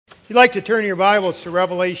If you'd like to turn your Bibles to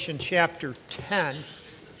Revelation chapter 10.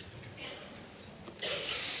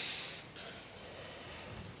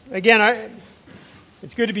 Again,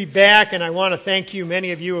 it's good to be back, and I want to thank you.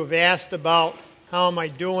 Many of you have asked about how am I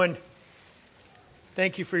doing.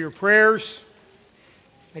 Thank you for your prayers.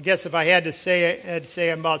 I guess if I had to say, I'd say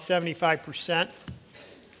I'm about 75%.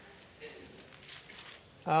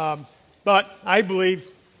 But I believe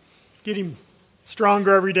getting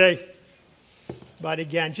stronger every day. But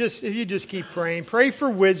again, if you just keep praying. Pray for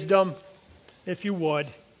wisdom, if you would.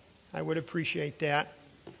 I would appreciate that.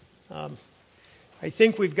 I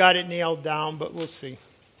think we've got it nailed down, but we'll see.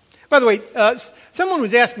 By the way, someone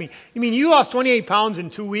was asking me, you mean you lost 28 pounds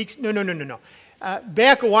in 2 weeks? No.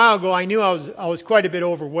 Back a while ago, I knew I was quite a bit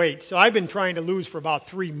overweight, so I've been trying to lose for about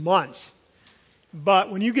 3 months.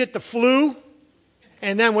 But when you get the flu,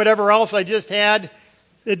 and then whatever else I just had,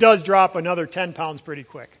 it does drop another 10 pounds pretty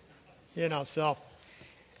quick. So.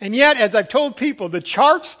 And yet, as I've told people, the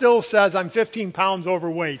chart still says I'm 15 pounds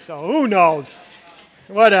overweight, so who knows?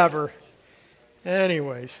 Whatever.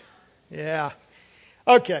 Anyways, yeah.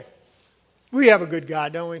 Okay. We have a good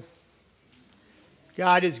God, don't we?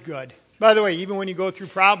 God is good. By the way, even when you go through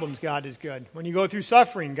problems, God is good. When you go through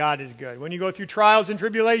suffering, God is good. When you go through trials and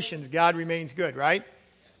tribulations, God remains good, right?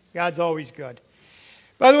 God's always good.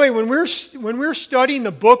 By the way, when we're studying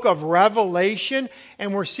the book of Revelation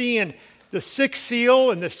and we're seeing the sixth seal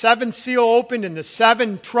and the seventh seal opened and the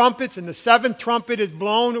 7 trumpets and the 7th trumpet is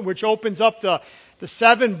blown, which opens up the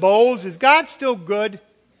 7 bowls, is God still good?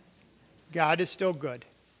 God is still good.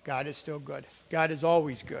 God is still good. God is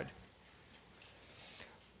always good.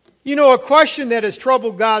 A question that has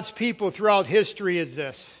troubled God's people throughout history is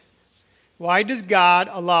this. Why does God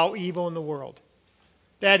allow evil in the world?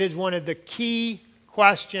 That is one of the key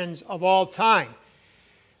questions of all time.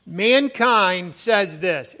 Mankind says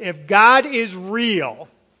this: if God is real,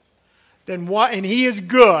 then what? And He is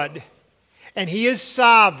good, and He is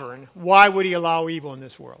sovereign, why would He allow evil in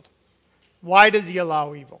this world? Why does He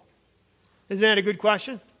allow evil? Isn't that a good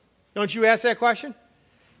question? Don't you ask that question?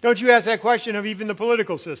 Don't you ask that question of even the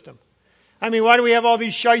political system? I mean, why do we have all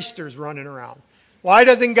these shysters running around? Why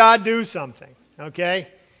doesn't God do something? Okay?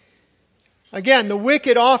 Again, the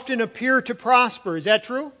wicked often appear to prosper. Is that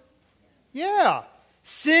true? Yeah.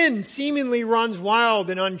 Sin seemingly runs wild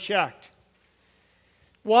and unchecked.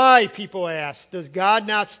 Why, people ask, does God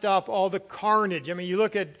not stop all the carnage? I mean, you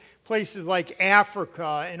look at places like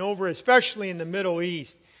Africa and over especially in the Middle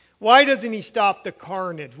East. Why doesn't He stop the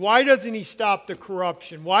carnage? Why doesn't He stop the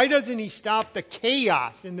corruption? Why doesn't He stop the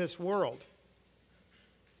chaos in this world?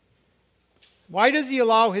 Why does He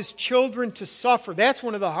allow His children to suffer? That's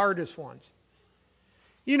one of the hardest ones.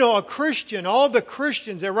 A Christian, all the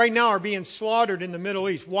Christians that right now are being slaughtered in the Middle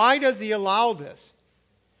East, why does He allow this?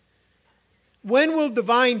 When will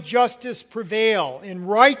divine justice prevail and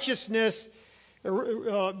righteousness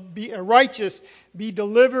be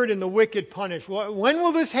delivered and the wicked punished? When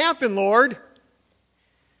will this happen, Lord?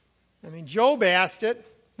 I mean, Job asked it.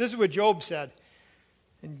 This is what Job said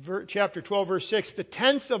in chapter 12, verse 6. The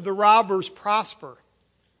tents of the robbers prosper.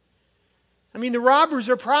 I mean, the robbers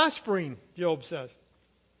are prospering, Job says.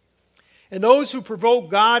 And those who provoke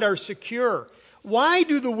God are secure. Why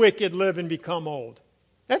do the wicked live and become old?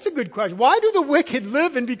 That's a good question. Why do the wicked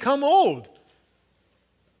live and become old?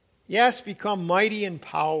 Yes, become mighty in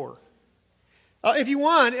power. If you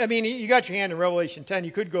want, you got your hand in Revelation 10.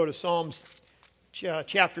 You could go to Psalms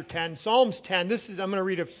chapter 10. Psalms 10. I'm going to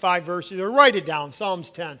read 5 verses, or write it down. Psalms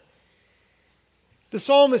 10. The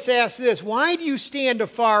psalmist asks this: why do you stand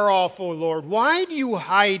afar off, O Lord? Why do you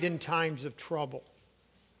hide in times of trouble?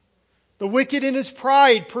 The wicked in his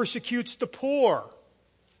pride persecutes the poor.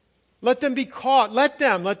 Let them be caught. Let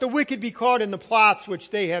the wicked be caught in the plots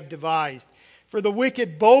which they have devised. For the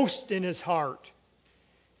wicked boasts in his heart's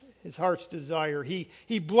desire.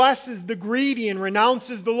 He blesses the greedy and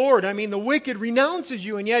renounces the Lord. I mean, the wicked renounces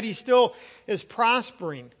you, and yet he still is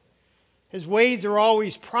prospering. His ways are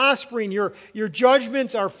always prospering. Your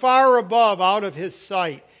judgments are far above out of his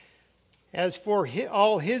sight. As for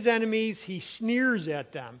all his enemies, he sneers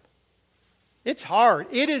at them. It's hard.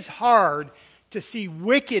 It is hard to see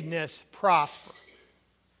wickedness prosper.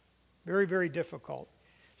 Very, very difficult.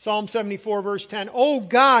 Psalm 74, verse 10. Oh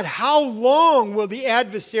God, how long will the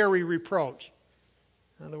adversary reproach?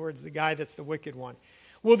 In other words, the guy that's the wicked one.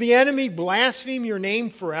 Will the enemy blaspheme your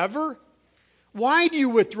name forever? Why do you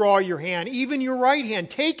withdraw your hand, even your right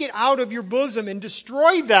hand? Take it out of your bosom and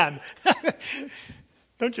destroy them.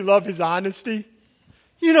 Don't you love his honesty?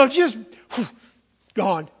 Just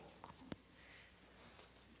gone.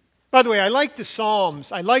 By the way, I like the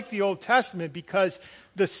Psalms. I like the Old Testament because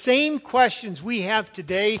the same questions we have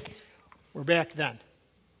today were back then.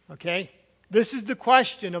 Okay? This is the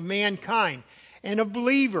question of mankind and of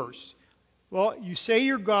believers. Well, you say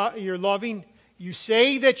you're loving. You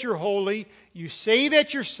say that you're holy. You say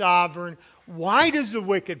that you're sovereign. Why does the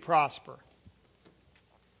wicked prosper?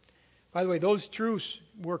 By the way, those truths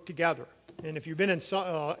work together. And if you've been in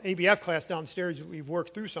ABF class downstairs, we've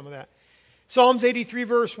worked through some of that. Psalms 83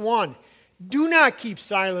 verse 1. Do not keep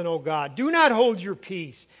silent, O God. Do not hold your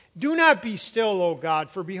peace. Do not be still, O God,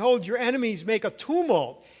 for behold, your enemies make a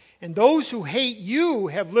tumult, and those who hate you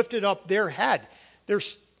have lifted up their head.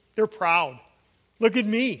 They're proud. Look at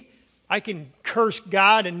me. I can curse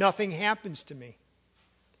God and nothing happens to me.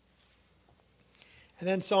 And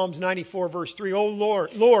then Psalms 94 verse 3, O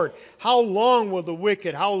Lord, how long will the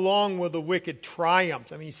wicked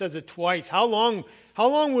triumph? I mean, he says it twice. How long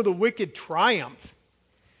will the wicked triumph?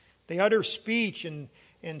 They utter speech and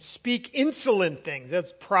speak insolent things.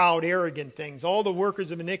 That's proud, arrogant things. All the workers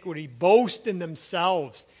of iniquity boast in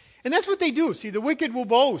themselves. And that's what they do. See, the wicked will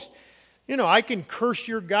boast. I can curse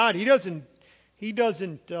your God. He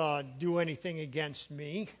doesn't do anything against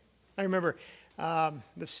me. I remember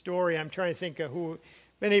the story. I'm trying to think of who.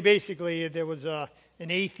 Basically, there was an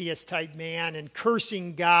atheist type man and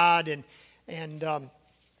cursing God and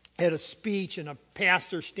had a speech, and a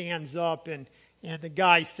pastor stands up and the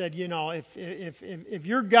guy said, if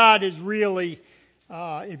your God is really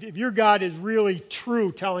if your God is really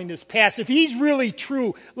true, telling this past, if he's really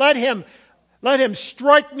true, let him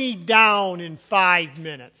strike me down in 5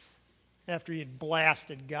 minutes. After he had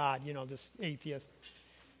blasted God, this atheist.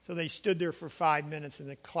 So they stood there for 5 minutes in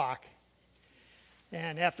the clock.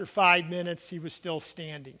 And after 5 minutes, he was still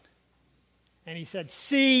standing. And he said,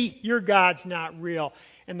 see, your God's not real.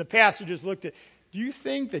 And the pastor just looked at, do you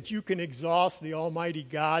think that you can exhaust the Almighty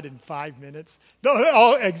God in 5 minutes?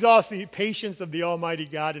 Exhaust the patience of the Almighty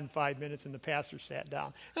God in 5 minutes? And the pastor sat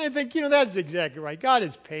down. And I think, that's exactly right. God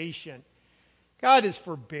is patient. God is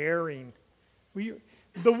forbearing.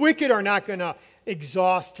 The wicked are not going to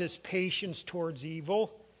exhaust his patience towards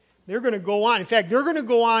evil. They're going to go on. In fact, they're going to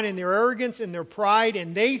go on in their arrogance and their pride,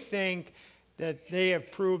 and they think that they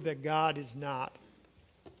have proved that God is not.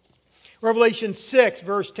 Revelation 6,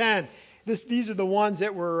 verse 10. These are the ones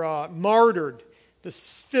that were martyred. The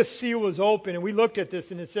fifth seal was open, and we looked at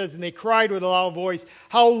this, and it says, and they cried with a loud voice,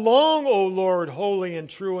 how long, O Lord, holy and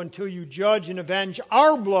true, until you judge and avenge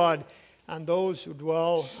our blood on those who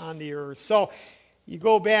dwell on the earth? So you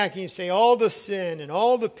go back and you say all the sin and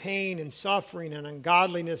all the pain and suffering and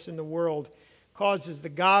ungodliness in the world causes the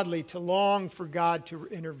godly to long for God to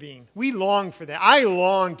intervene. We long for that. I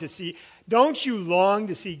long to see. Don't you long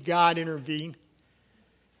to see God intervene?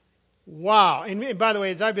 Wow. And by the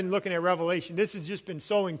way, as I've been looking at Revelation, this has just been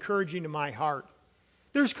so encouraging to my heart.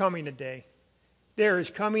 There's coming a day. There is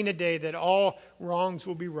coming a day that all wrongs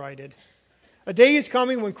will be righted. A day is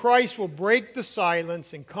coming when Christ will break the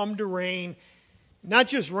silence and come to reign. Not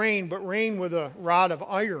just reign, but reign with a rod of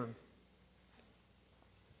iron.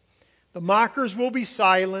 The mockers will be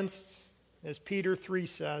silenced, as Peter 3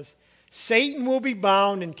 says. Satan will be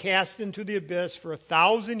bound and cast into the abyss for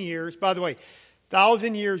 1,000 years. By the way,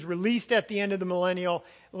 1,000 years released at the end of the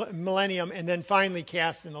millennium, and then finally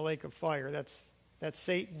cast in the lake of fire. That's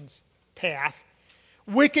Satan's path.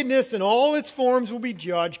 Wickedness in all its forms will be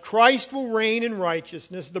judged. Christ will reign in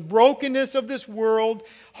righteousness. The brokenness of this world,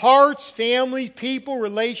 hearts, families, people,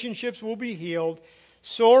 relationships will be healed.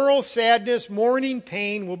 Sorrow, sadness, mourning,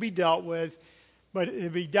 pain will be dealt with, but it will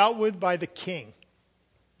be dealt with by the King.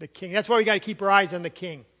 The King. That's why we got to keep our eyes on the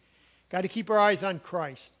King. Got to keep our eyes on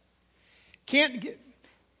Christ.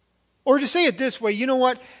 Or to say it this way, you know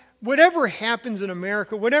what? Whatever happens in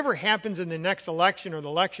America, whatever happens in the next election or the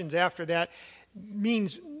elections after that,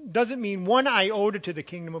 doesn't mean one iota to the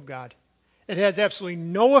kingdom of God. It has absolutely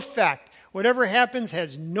no effect. Whatever happens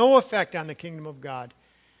has no effect on the kingdom of God.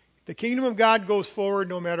 The kingdom of God goes forward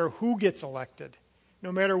no matter who gets elected,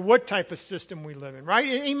 no matter what type of system we live in. Right?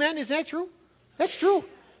 Amen? Is that true? That's true.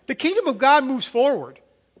 The kingdom of God moves forward.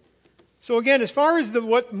 So again, as far as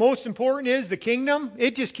what most important is, the kingdom,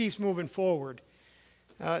 it just keeps moving forward.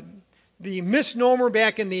 The misnomer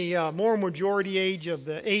back in the moral majority age of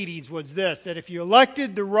the 80s was this, that if you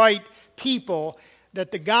elected the right people,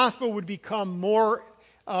 that the gospel would become more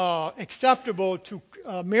acceptable to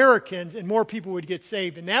Americans and more people would get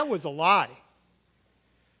saved. And that was a lie.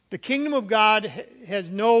 The kingdom of God has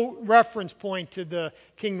no reference point to the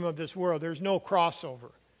kingdom of this world. There's no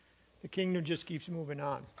crossover. The kingdom just keeps moving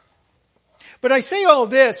on. But I say all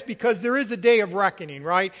this because there is a day of reckoning,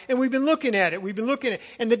 right? And we've been looking at it.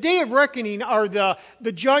 And the day of reckoning are the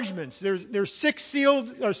judgments. There's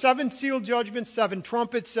seven sealed judgments, 7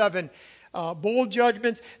 trumpets, 7 bowl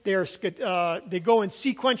judgments. They go in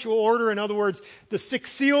sequential order. In other words, the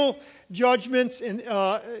 6 seal judgments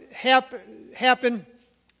happen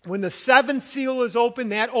when the 7th seal is open.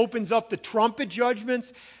 That opens up the trumpet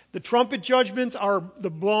judgments. The trumpet judgments are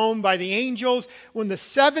blown by the angels. When the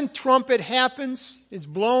 7th trumpet is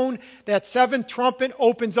blown, that 7th trumpet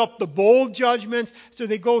opens up the bowl judgments. So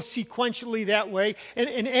they go sequentially that way.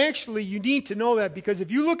 And actually, you need to know that because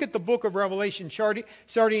if you look at the book of Revelation,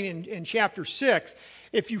 starting in chapter 6,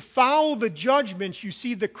 if you follow the judgments, you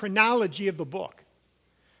see the chronology of the book.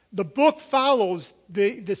 The book follows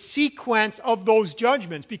the sequence of those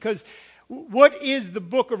judgments because what is the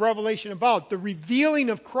book of Revelation about? The revealing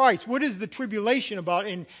of Christ. What is the tribulation about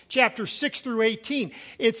in chapter 6 through 18?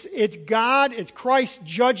 It's God, it's Christ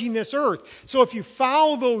judging this earth. So if you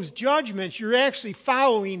follow those judgments, you're actually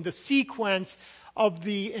following the sequence of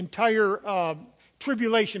the entire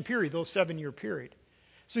tribulation period, those 7-year period.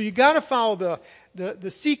 So you got to follow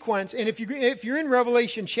the sequence. And if you're in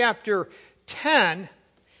Revelation chapter 10,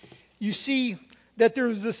 you see that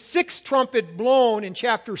there's the 6th trumpet blown in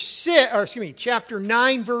chapter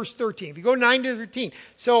 9, verse 13. If you go 9 to 13.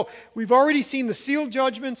 So we've already seen the sealed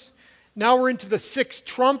judgments. Now we're into the 6th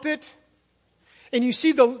trumpet. And you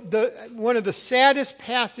see one of the saddest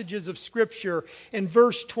passages of Scripture in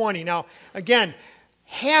verse 20. Now, again,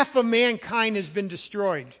 half of mankind has been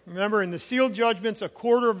destroyed. Remember, in the sealed judgments,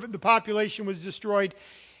 1/4 of the population was destroyed.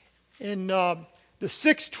 In the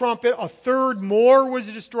 6th trumpet, 1/3 more was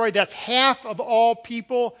destroyed. That's half of all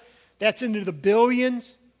people. That's into the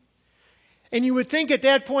billions. And you would think at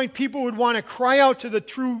that point people would want to cry out to the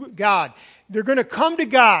true God. They're going to come to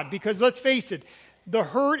God because, let's face it, the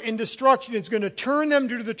hurt and destruction is going to turn them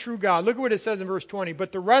to the true God. Look at what it says in verse 20.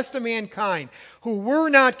 But the rest of mankind who were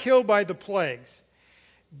not killed by the plagues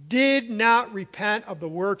did not repent of the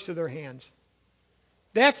works of their hands.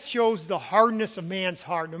 That shows the hardness of man's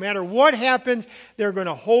heart. No matter what happens, they're going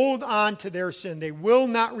to hold on to their sin. They will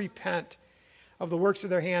not repent of the works of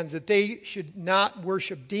their hands, that they should not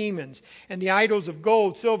worship demons and the idols of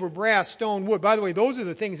gold, silver, brass, stone, wood. By the way, those are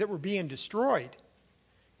the things that were being destroyed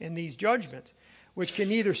in these judgments, which can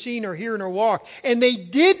neither see nor hear nor walk. And they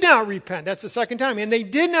did not repent. That's the second time. And they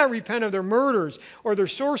did not repent of their murders or their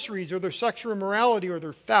sorceries or their sexual immorality or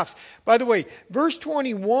their thefts. By the way, verse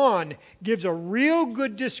 21 gives a real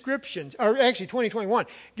good description, or actually 20:21,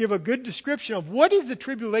 give a good description of what is the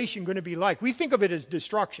tribulation going to be like. We think of it as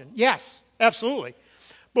destruction. Yes, absolutely.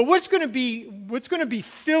 But what's going to be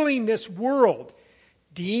filling this world?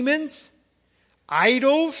 Demons,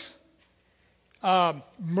 idols,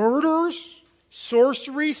 murders,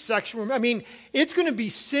 sorcery, sexual... it's going to be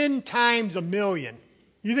sin times 1,000,000.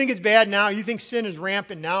 You think it's bad now? You think sin is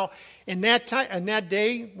rampant now? In that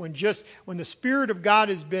day, when the Spirit of God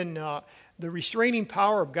has been, the restraining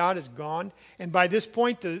power of God is gone, and by this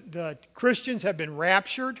point the Christians have been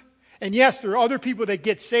raptured. And yes, there are other people that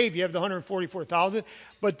get saved. You have the 144,000,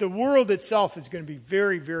 but the world itself is going to be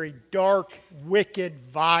very, very dark, wicked,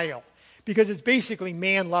 vile, because it's basically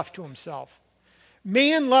man left to himself.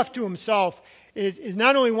 Man left to himself is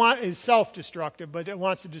not only is self-destructive, but it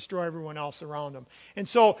wants to destroy everyone else around them. And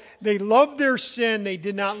so they loved their sin. They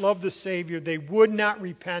did not love the Savior. They would not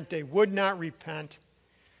repent. They would not repent.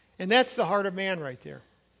 And that's the heart of man right there.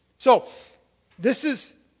 So this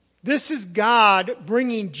is God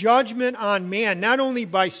bringing judgment on man, not only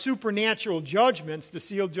by supernatural judgments, the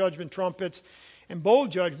sealed judgment, trumpets, and bowl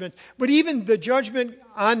judgments, but even the judgment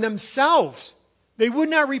on themselves. They would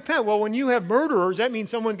not repent. Well, when you have murderers, that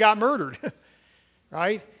means someone got murdered,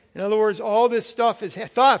 right? In other words, all this stuff is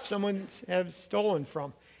theft someone has stolen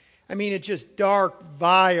from. It's just dark,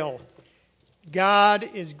 vile. God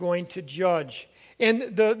is going to judge.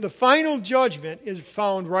 And the final judgment is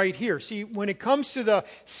found right here. See, when it comes to the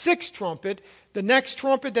 6th trumpet, the next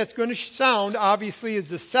trumpet that's going to sound, obviously, is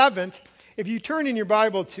the 7th. If you turn in your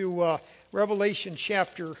Bible to Revelation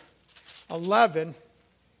chapter 11,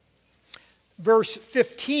 verse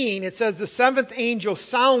 15, it says, the 7th angel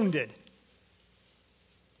sounded.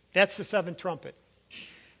 That's the 7th trumpet.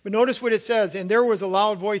 But notice what it says, and there was a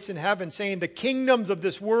loud voice in heaven saying, the kingdoms of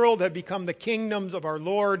this world have become the kingdoms of our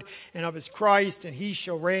Lord and of his Christ, and he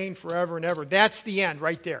shall reign forever and ever. That's the end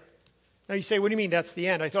right there. Now you say, what do you mean that's the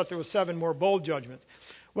end? I thought there was 7 more bowl judgments.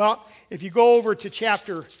 Well, if you go over to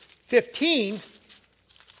chapter 15,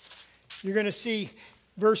 you're going to see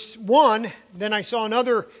verse 1, then I saw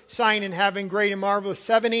another sign in heaven, great and marvelous,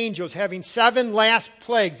 7 angels having 7 last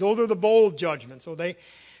plagues. Those are the bowl judgments. So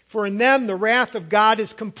For in them the wrath of God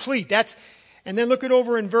is complete. And then look it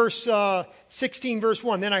over in verse 16, verse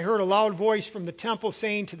 1. Then I heard a loud voice from the temple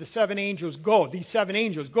saying to the 7 angels, go, these 7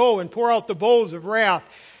 angels, go and pour out the bowls of wrath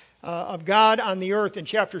of God on the earth. And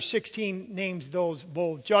chapter 16 names those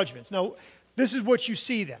bowl judgments. Now, this is what you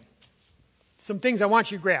see then. Some things I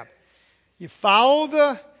want you to grab. You follow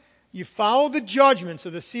the judgments, so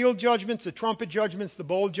the sealed judgments, the trumpet judgments, the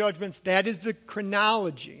bowl judgments. That is the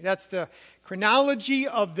chronology. That's the chronology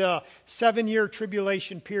of the 7-year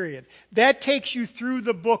tribulation period. That takes you through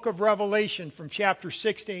the book of Revelation from chapter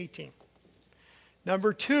 6 to 18.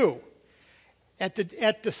 Number 2, at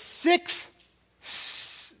the sixth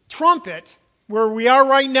trumpet, where we are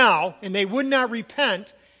right now, and they would not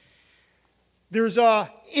repent, there's an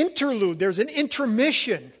interlude, there's an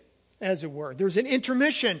intermission, as it were. There's an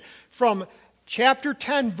intermission from chapter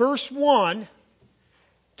 10, verse 1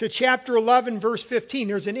 to chapter 11, verse 15.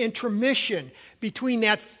 There's an intermission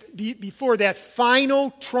before that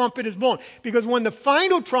final trumpet is blown. Because when the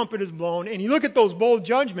final trumpet is blown, and you look at those bowl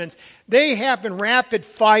judgments, they happen rapid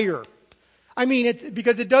fire. I mean,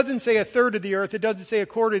 because it doesn't say a third of the earth, it doesn't say a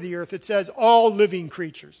quarter of the earth, it says all living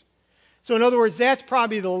creatures. So in other words, that's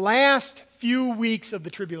probably the last few weeks of the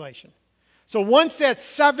tribulation. So once that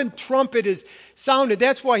 7th trumpet is sounded,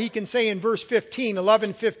 that's why he can say in verse 15,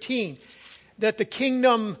 11:15, that the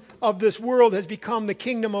kingdom of this world has become the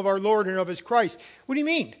kingdom of our Lord and of his Christ. What do you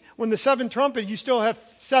mean? When the 7th trumpet, you still have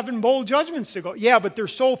 7 bowl judgments to go. Yeah, but they're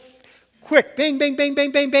so quick. Bang, bang, bang,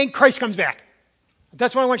 bang, bang, bang. Christ comes back.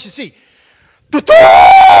 That's what I want you to see.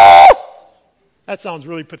 That sounds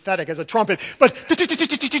really pathetic as a trumpet, but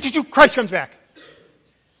Christ comes back.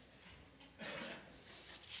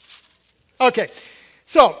 Okay,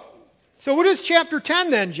 so what is chapter 10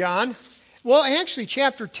 then, John? Well, actually,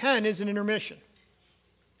 chapter 10 is an intermission.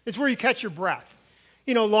 It's where you catch your breath.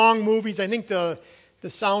 You know, long movies, I think the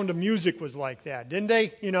Sound of Music was like that, didn't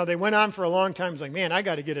they? You know, they went on for a long time. It's like, man, I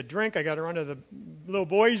got to get a drink. I got to run to the little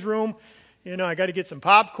boy's room. You know, I got to get some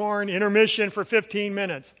popcorn, intermission for 15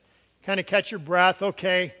 minutes. Kind of catch your breath,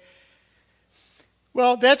 okay.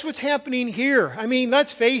 Well, that's what's happening here. I mean,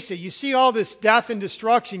 let's face it. You see all this death and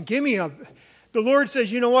destruction. The Lord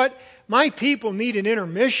says, you know what? My people need an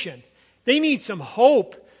intermission. They need some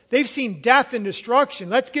hope. They've seen death and destruction.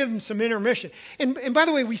 Let's give them some intermission. And by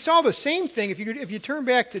the way, we saw the same thing. If you turn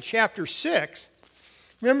back to chapter 6,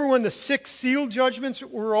 remember when the 6 seal judgments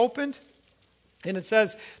were opened? And it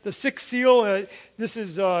says the 6th seal, this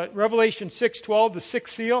is Revelation 6:12, the 6th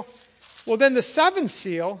seal. Well, then the 7th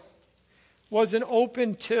seal wasn't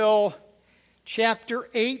open till chapter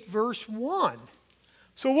 8, verse 1.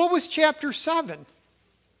 So what was chapter 7? An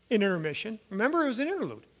intermission. Remember, it was an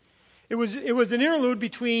interlude. It was an interlude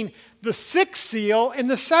between the 6th seal and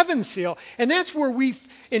the 7th seal. And that's where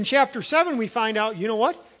in chapter 7, we find out, you know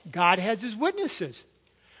what? God has his witnesses.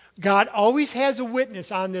 God always has a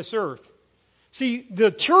witness on this earth. See,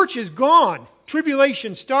 the church is gone.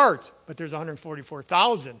 Tribulation starts, but there's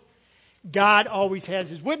 144,000. God always has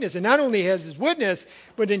his witness. And not only has his witness,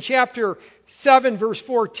 but in chapter 7, verse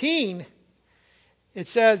 14, it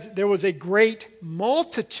says there was a great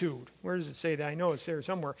multitude. Where does it say that? I know it's there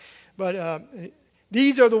somewhere. But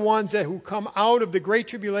these are the ones who come out of the great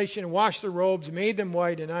tribulation and washed their robes, made them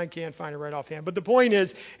white, and I can't find it right offhand. But the point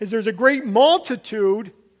is there's a great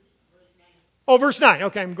multitude. Oh, verse 9.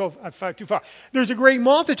 Okay, I'm going too far. There's a great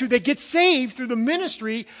multitude that gets saved through the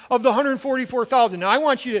ministry of the 144,000. Now, I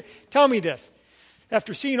want you to tell me this.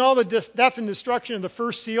 After seeing all the death and destruction of the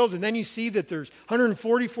first seals, and then you see that there's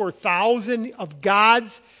 144,000 of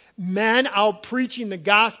God's men out preaching the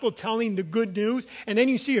gospel, telling the good news, and then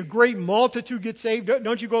you see a great multitude get saved.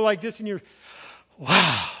 Don't you go like this and you're,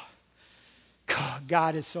 wow,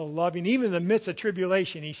 God is so loving. Even in the midst of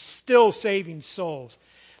tribulation, he's still saving souls.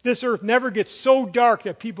 This earth never gets so dark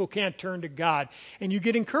that people can't turn to God. And you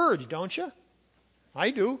get encouraged, don't you? I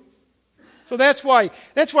do. So that's why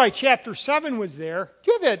chapter 7 was there.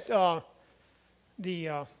 Do you have that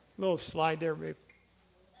the little slide there, babe?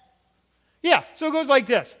 Yeah, so it goes like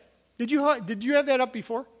this. Did you have that up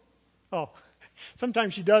before? Oh,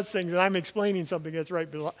 sometimes she does things and I'm explaining something that's right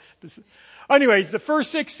below. Anyways, the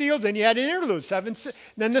first 6 seals, then you had an interlude.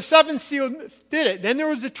 Then the 7th seal did it. Then there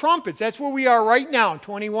was the trumpets. That's where we are right now,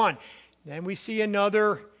 21. Then we see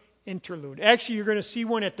another interlude. Actually, you're going to see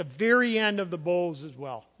one at the very end of the bowls as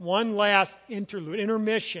well. One last interlude,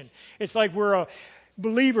 intermission. It's like we're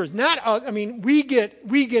believers. We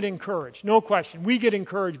get encouraged. No question. We get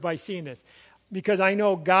encouraged by seeing this. Because I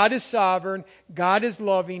know God is sovereign, God is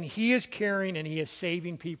loving, he is caring, and he is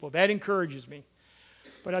saving people. That encourages me.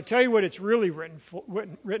 But I'll tell you what it's really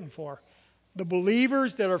written for. the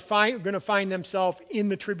believers that are going to find themselves in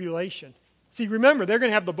the tribulation. See, remember, they're going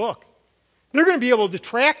to have the book. They're going to be able to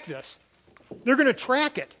track this. They're going to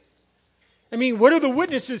track it. I mean, what are the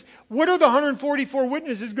witnesses? What are the 144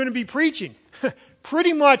 witnesses going to be preaching?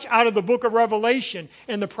 Pretty much out of the book of Revelation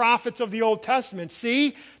and the prophets of the Old Testament.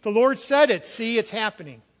 See, the Lord said it. See, it's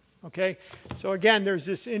happening. Okay? So again, there's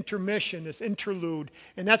this intermission, this interlude.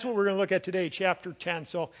 And that's what we're going to look at today, chapter 10.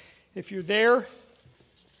 So if you're there,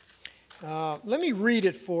 let me read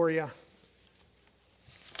it for you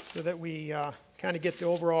so that we kind of get the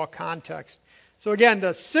overall context. So again,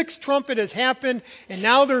 the sixth trumpet has happened, and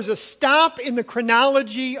now there's a stop in the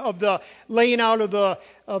chronology of the laying out of the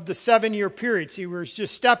 7-year period. See, we're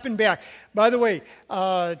just stepping back. By the way,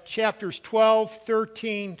 chapters 12,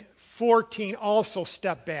 13, 14 also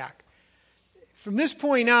step back. From this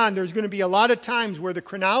point on, there's going to be a lot of times where the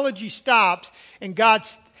chronology stops, and God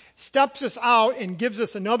steps us out and gives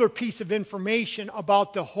us another piece of information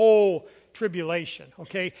about the whole tribulation.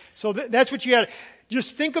 Okay, so that's what you got.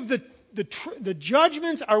 Just think of the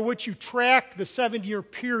judgments are what you track the 7-year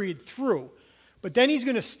period through. But then he's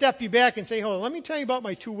going to step you back and say, hold on, let me tell you about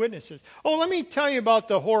my 2 witnesses. Oh, let me tell you about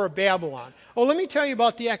the whore of Babylon. Oh, let me tell you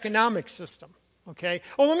about the economic system. Okay?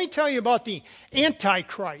 Oh, let me tell you about the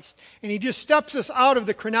Antichrist. And he just steps us out of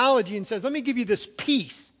the chronology and says, let me give you this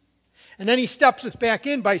piece. And then he steps us back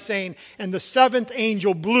in by saying, and the 7th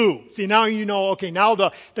angel blew. See, now you know, okay, now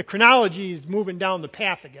the chronology is moving down the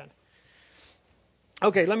path again.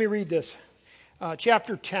 Okay, let me read this.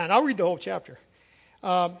 Chapter 10. I'll read the whole chapter.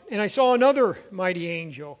 And I saw another mighty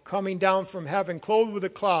angel coming down from heaven, clothed with a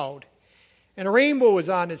cloud. And a rainbow was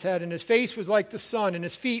on his head, and his face was like the sun, and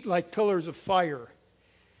his feet like pillars of fire.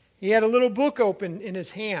 He had a little book open in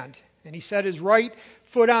his hand, and he set his right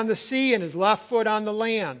foot on the sea and his left foot on the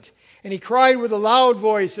land. And he cried with a loud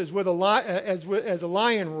voice as a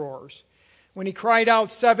lion roars. When he cried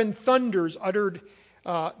out, 7 thunders uttered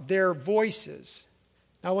their voices.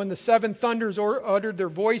 Now when the 7 thunders uttered their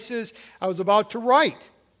voices, I was about to write.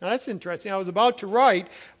 Now that's interesting. I was about to write,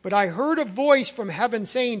 but I heard a voice from heaven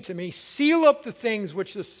saying to me, seal up the things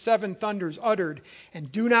which the 7 thunders uttered,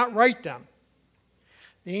 and do not write them.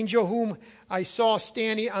 The angel whom I saw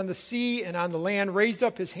standing on the sea and on the land raised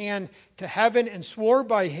up his hand to heaven and swore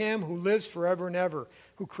by him who lives forever and ever,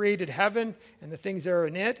 who created heaven and the things that are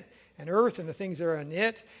in it, and earth and the things that are in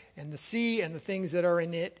it, and the sea and the things that are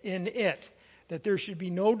in it, that there should be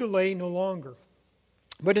no delay no longer.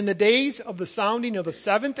 But in the days of the sounding of the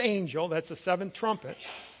 7th angel, that's the 7th trumpet,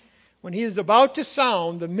 when he is about to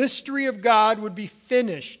sound, the mystery of God would be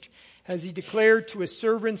finished, as he declared to his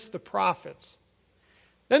servants the prophets.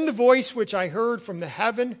 Then the voice which I heard from the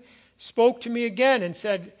heaven spoke to me again and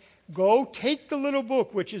said, go, take the little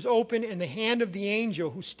book which is open in the hand of the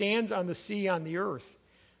angel who stands on the sea on the earth.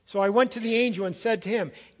 So I went to the angel and said to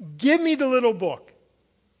him, give me the little book.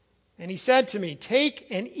 And he said to me, take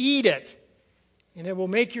and eat it, and it will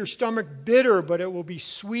make your stomach bitter, but it will be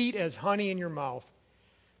sweet as honey in your mouth.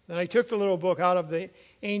 Then I took the little book out of the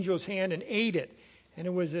angel's hand and ate it, and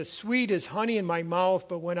it was as sweet as honey in my mouth,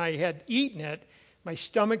 but when I had eaten it, my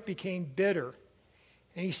stomach became bitter.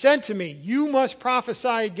 And he said to me, you must prophesy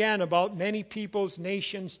again about many peoples,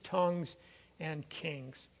 nations, tongues, and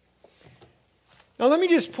kings. Now let me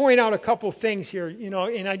just point out a couple things here,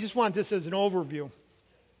 and I just want this as an overview.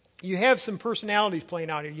 You have some personalities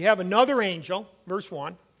playing out here. You have another angel, verse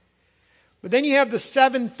 1. But then you have the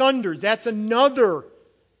 7 thunders. That's another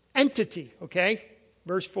entity, okay?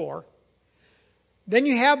 Verse 4. Then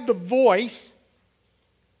you have the voice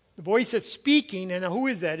that's speaking. And who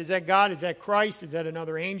is that? Is that God? Is that Christ? Is that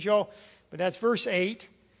another angel? But that's verse 8.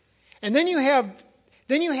 And then you have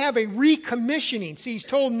a recommissioning. See, he's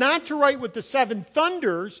told not to write what the 7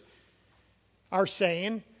 thunders are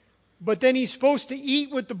saying, but then he's supposed to eat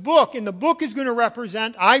with the book, and the book is going to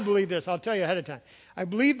represent, I believe this, I'll tell you ahead of time. I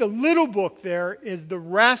believe the little book there is the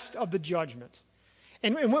rest of the judgments.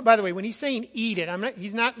 And by the way, when he's saying eat it,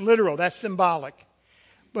 he's not literal, that's symbolic.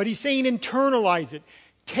 But he's saying internalize it.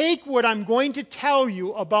 Take what I'm going to tell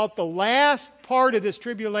you about the last part of this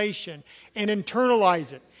tribulation and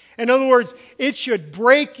internalize it. In other words, it should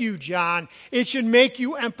break you, John. It should make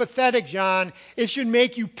you empathetic, John. It should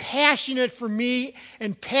make you passionate for me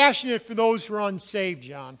and passionate for those who are unsaved,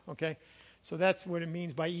 John. Okay? So that's what it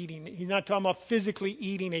means by eating. He's not talking about physically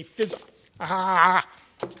eating a physical,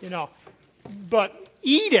 but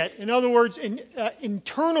eat it. In other words,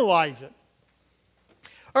 internalize it.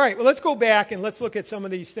 All right, well, let's go back and let's look at some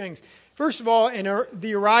of these things. First of all,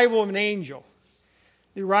 the arrival of an angel.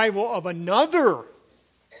 The arrival of another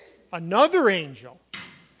angel.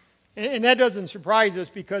 And that doesn't surprise us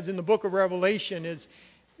because in the book of Revelation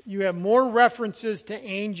You have more references to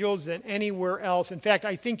angels than anywhere else. In fact,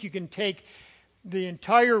 I think you can take the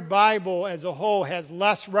entire Bible as a whole has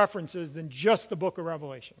less references than just the book of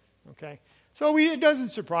Revelation. Okay? So it doesn't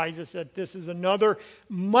surprise us that this is another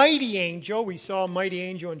mighty angel. We saw a mighty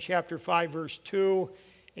angel in chapter 5, verse 2,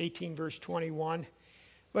 18, verse 21.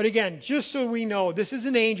 But again, just so we know, this is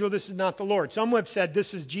an angel, this is not the Lord. Some have said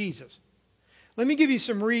this is Jesus. Let me give you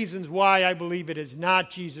some reasons why I believe it is not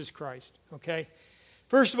Jesus Christ. Okay?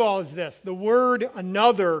 First of all is this. The word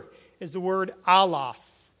another is the word allos.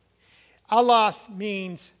 Allos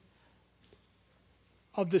means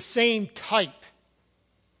of the same type.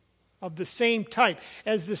 Of the same type.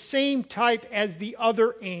 As the same type as the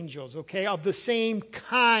other angels. Okay? Of the same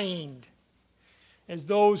kind as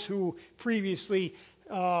those who previously,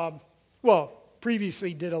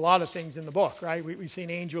 previously did a lot of things in the book, right? We've seen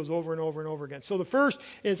angels over and over and over again. So the first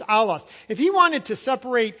is allos. If he wanted to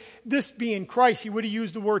separate this being Christ, he would have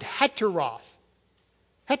used the word heteros.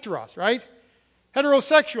 Heteros, right?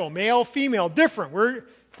 Heterosexual, male, female, different.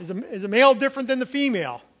 Is a male different than the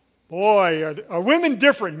female? Boy, are women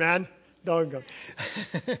different, man. Don't go.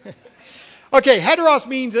 Okay, heteros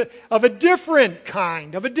means of a different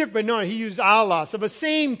kind, but no, he used allos, of a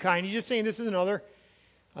same kind. He's just saying this is another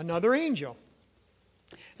angel.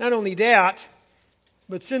 Not only that,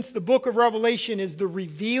 but since the book of Revelation is the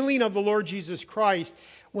revealing of the Lord Jesus Christ,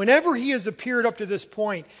 whenever he has appeared up to this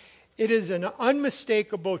point, it is an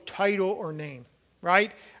unmistakable title or name,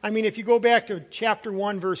 right? I mean, if you go back to chapter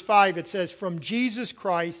 1, verse 5, it says, "From Jesus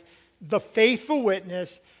Christ, the faithful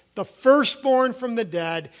witness, the firstborn from the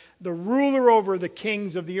dead, the ruler over the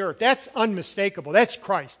kings of the earth." That's unmistakable. That's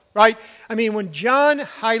Christ, right? I mean, when John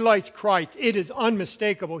highlights Christ, it is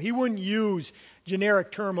unmistakable. He wouldn't use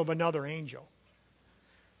generic term of another angel.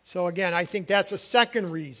 So again, I think that's a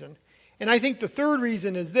second reason. And I think the third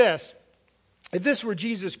reason is this. If this were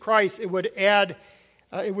Jesus Christ, it would add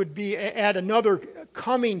another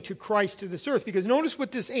coming to Christ to this earth. Because notice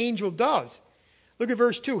what this angel does. Look at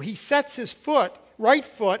verse 2. He sets his right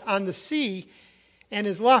foot on the sea and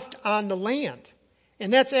his left on the land.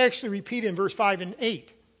 And that's actually repeated in verse 5 and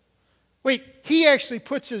 8. Wait, he actually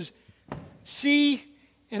puts his sea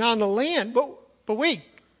and on the land. But wait,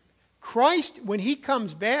 Christ, when he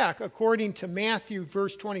comes back, according to Matthew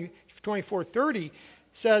verse 24:30,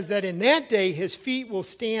 says that in that day his feet will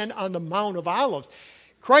stand on the Mount of Olives.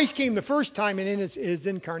 Christ came the first time in his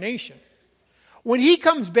incarnation. When he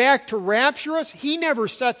comes back to rapture us, he never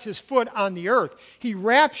sets his foot on the earth. He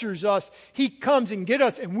raptures us. He comes and gets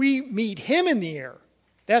us, and we meet him in the air.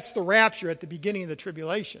 That's the rapture at the beginning of the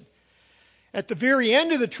tribulation. At the very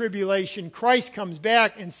end of the tribulation, Christ comes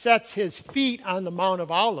back and sets his feet on the Mount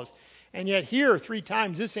of Olives. And yet here, 3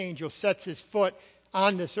 times, this angel sets his foot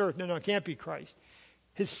on this earth. No, it can't be Christ.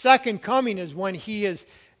 His second coming is when he is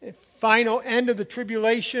final end of the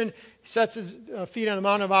tribulation, sets his feet on the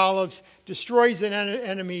Mount of Olives, destroys the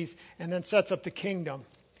enemies, and then sets up the kingdom.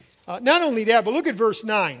 Not only that, but look at verse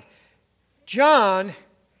 9. John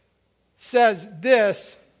says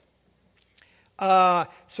this,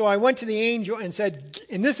 so I went to the angel and said,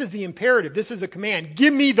 and this is the imperative, this is a command,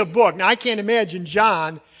 give me the book. Now I can't imagine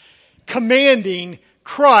John commanding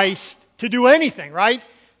Christ to do anything, right?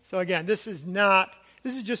 So again, this is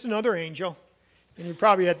just another angel. And you're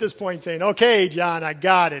probably at this point saying, okay, John, I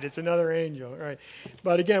got it. It's another angel. Right?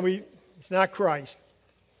 But again, it's not Christ.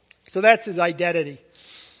 So that's his identity.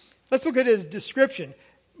 Let's look at his description.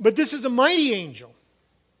 But this is a mighty angel.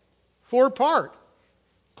 4-part.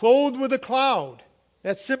 Clothed with a cloud.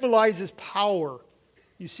 That symbolizes power.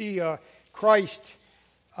 You see Christ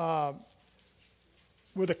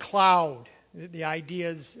with a cloud. The idea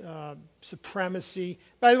is supremacy.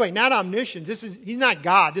 By the way, not omniscience. He's not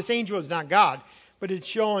God. This angel is not God. But it's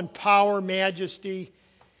showing power, majesty.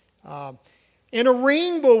 And a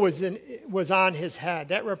rainbow was on his head.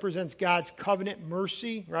 That represents God's covenant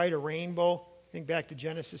mercy, right? A rainbow. Think back to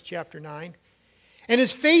Genesis chapter 9. And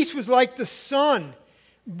his face was like the sun.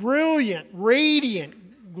 Brilliant,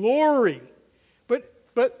 radiant, glory.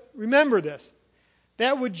 But remember this.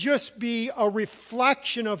 That would just be a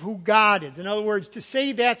reflection of who God is. In other words, to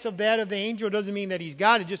say that's of that of the angel doesn't mean that he's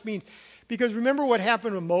God. It just means, because remember what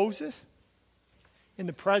happened with Moses in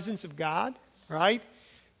the presence of God, right?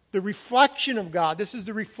 The reflection of God. This is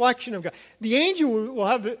the reflection of God. The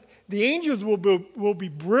angels will be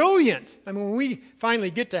brilliant. I mean, when we finally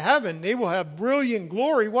get to heaven, they will have brilliant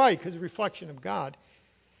glory. Why? Because of the reflection of God.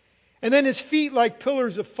 And then his feet like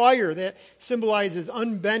pillars of fire. That symbolizes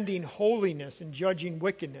unbending holiness and judging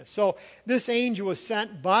wickedness. So this angel was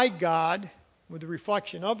sent by God with the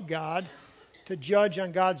reflection of God to judge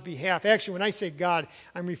on God's behalf. Actually, when I say God,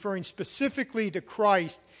 I'm referring specifically to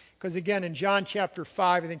Christ Because again, in John chapter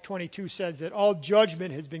 5, I think 22 says that all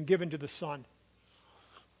judgment has been given to the Son.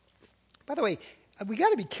 By the way, we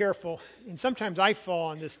got to be careful, and sometimes I fall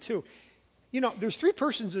on this too. There's three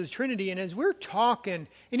persons of the Trinity, and as we're talking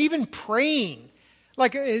and even praying,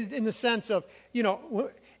 like in the sense of,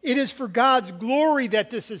 it is for God's glory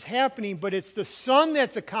that this is happening, but it's the Son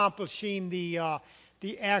that's accomplishing the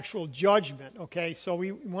actual judgment, okay? So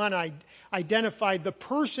we want to identify the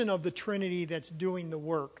person of the Trinity that's doing the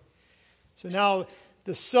work. So now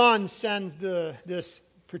the Son sends this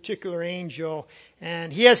particular angel,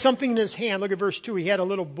 and he has something in his hand. Look at verse 2. He had a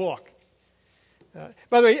little book.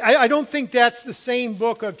 By the way, I don't think that's the same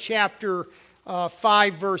book of chapter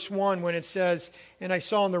 5, verse 1, when it says, "And I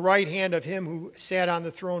saw in the right hand of him who sat on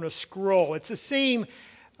the throne a scroll." It's the same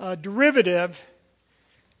derivative,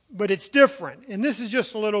 but it's different. And this is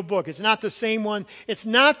just a little book. It's not the same one. It's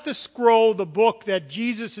not the scroll, the book that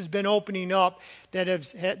Jesus has been opening up that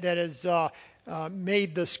has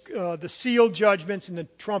made the seal judgments and the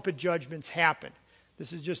trumpet judgments happen.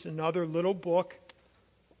 This is just another little book.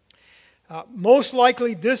 Most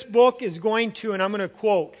likely this book is going to, and I'm going to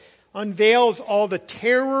quote, unveils all the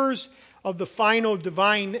terrors of the final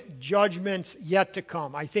divine judgments yet to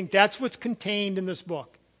come. I think that's what's contained in this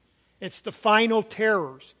book. It's the final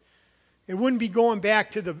terrors. It wouldn't be going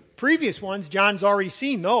back to the previous ones. John's already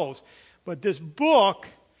seen those. But this book,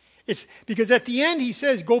 it's because at the end he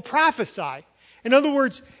says, go prophesy. In other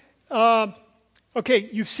words, okay,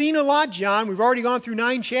 you've seen a lot, John. We've already gone through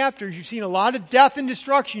 9 chapters. You've seen a lot of death and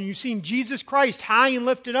destruction. You've seen Jesus Christ high and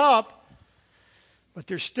lifted up. But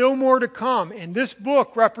there's still more to come. And this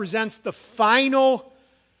book represents the final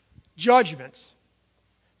judgments.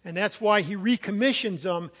 And that's why he recommissions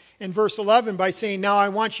them in verse 11 by saying, now I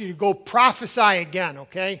want you to go prophesy again,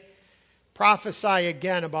 okay? Prophesy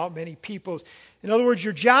again about many peoples. In other words,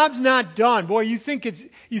 your job's not done. Boy, you think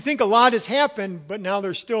a lot has happened, but now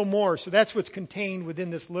there's still more. So that's what's contained within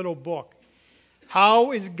this little book.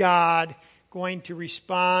 How is God going to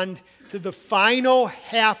respond to the final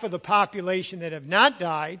half of the population that have not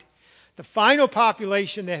died, the final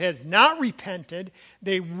population that has not repented?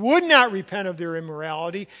 They would not repent of their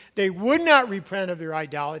immorality. They would not repent of their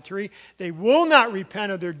idolatry. They will not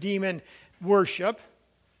repent of their demon worship.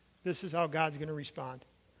 This is how God's going to respond.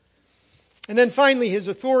 And then finally, his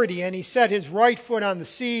authority. And he set his right foot on the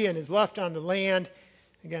sea and his left on the land.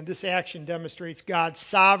 Again, this action demonstrates God's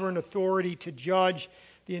sovereign authority to judge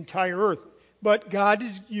the entire earth. But God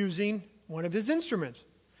is using one of his instruments.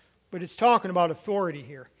 But it's talking about authority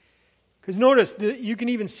here. Because notice, you can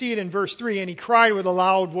even see it in verse 3. And he cried with a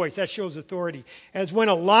loud voice. That shows authority. As when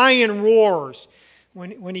a lion roars.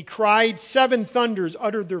 When he cried, 7 thunders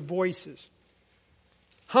uttered their voices.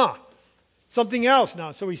 Something else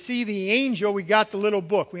now. So we see the angel, we got the little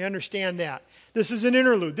book. We understand that. This is an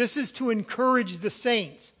interlude. This is to encourage the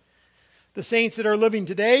saints. The saints that are living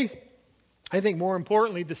today. I think more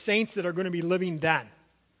importantly, the saints that are going to be living then.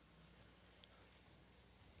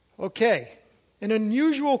 Okay. An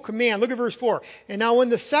unusual command. Look at verse 4. And now when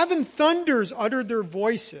the 7 thunders uttered their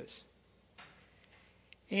voices.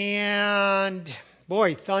 And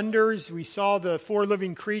boy, thunders. We saw the 4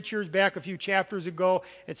 living creatures back a few chapters ago.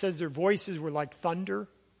 It says their voices were like thunder.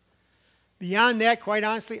 Beyond that, quite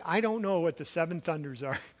honestly, I don't know what the 7 thunders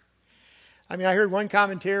are. I mean, I heard one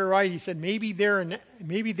commentator write, he said maybe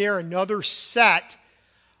they're another set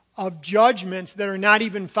of judgments that are not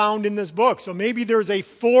even found in this book. So maybe there's a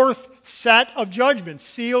 4th set of judgments.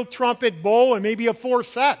 Seal, trumpet, bowl, and maybe a 4th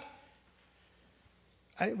set.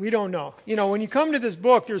 We don't know. When you come to this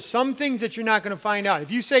book, there's some things that you're not going to find out.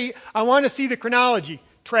 If you say, I want to see the chronology,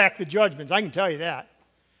 track the judgments. I can tell you that.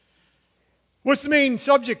 What's the main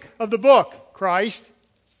subject of the book? Christ.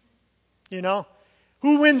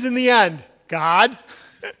 Who wins in the end? God.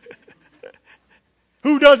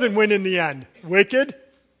 Who doesn't win in the end? Wicked.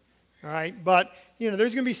 All right, but,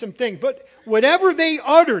 there's going to be some things. But whatever they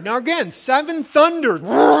utter, now again, 7 thunders,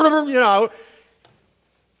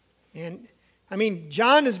 and I mean,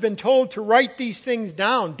 John has been told to write these things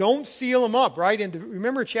down. Don't seal them up, right? And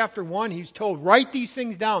remember chapter 1, he's told, write these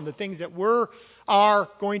things down, the things that are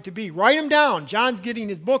going to be. Write them down. John's getting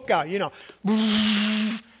his book out,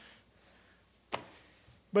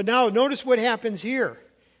 But now notice what happens here.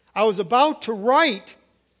 I was about to write,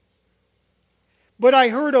 but I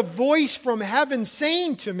heard a voice from heaven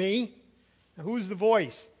saying to me, now who's the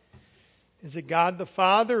voice? Is it God the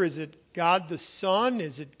Father? Is it God the Son?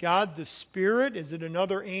 Is it God the Spirit? Is it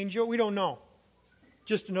another angel? We don't know.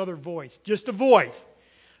 Just another voice. Just a voice.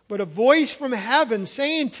 But a voice from heaven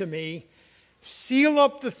saying to me, seal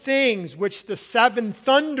up the things which the 7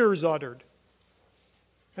 thunders uttered.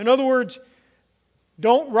 In other words,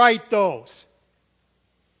 Don't write those.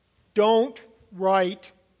 Don't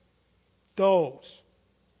write those.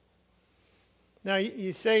 Now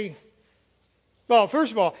you say, well,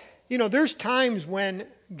 first of all, there's times when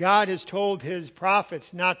God has told his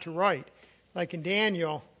prophets not to write. Like in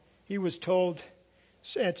Daniel, he was told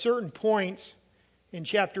at certain points in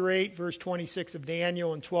chapter 8, verse 26 of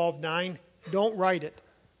Daniel and 12:9, don't write it.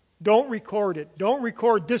 Don't record it. Don't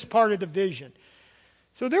record this part of the vision.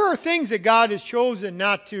 So there are things that God has chosen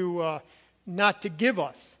not to give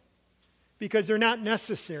us because they're not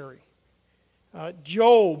necessary.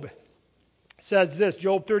 Job says this,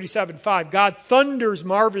 Job 37:5, God thunders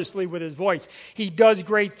marvelously with his voice. He does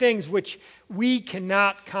great things which we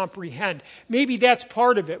cannot comprehend. Maybe that's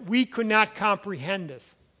part of it. We could not comprehend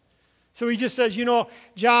this. So he just says,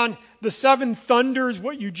 John, the 7 thunders,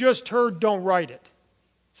 what you just heard, don't write it.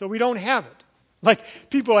 So we don't have it. Like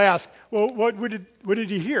people ask, well, what did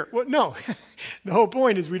he hear? Well, no. The whole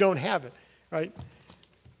point is we don't have it, right?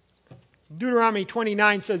 Deuteronomy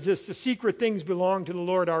 29 says this, the secret things belong to the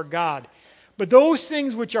Lord our God. But those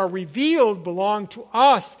things which are revealed belong to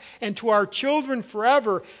us and to our children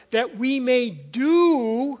forever, that we may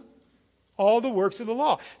do all the works of the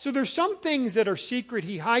law. So there's some things that are secret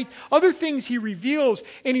he hides. Other things he reveals,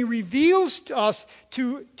 and he reveals to us,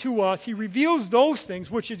 he reveals those things,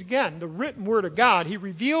 which is, again, the written word of God. He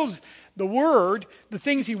reveals the word, the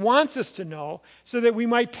things he wants us to know, so that we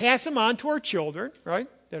might pass them on to our children, right?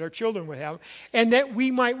 That our children would have. And that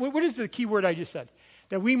we might, what is the key word I just said?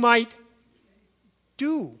 That we might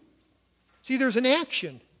do. See, there's an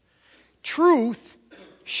action. Truth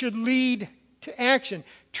should lead to action.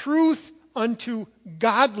 Truth unto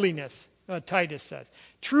godliness, Titus says.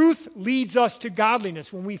 Truth leads us to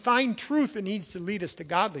godliness. When we find truth, it needs to lead us to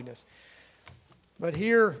godliness. But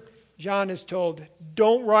here, John is told,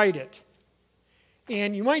 don't write it.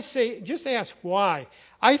 And you might say, just ask why.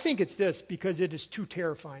 I think it's this, because it is too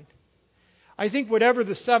terrifying. I think whatever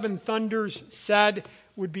the 7 thunders said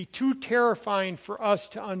would be too terrifying for us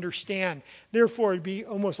to understand. Therefore, it would be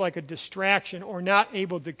almost like a distraction or not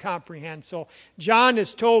able to comprehend. So John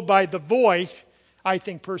is told by the voice, I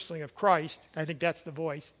think personally of Christ, I think that's the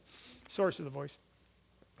voice, source of the voice,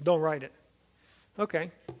 don't write it.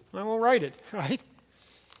 Okay, I won't write it, right?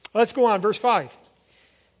 Let's go on, verse 5.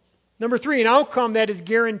 Number 3, an outcome that is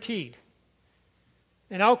guaranteed.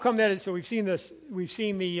 An outcome that is, so we've seen this, we've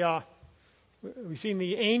seen the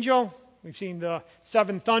angel, we've seen the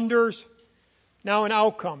 7 thunders. Now an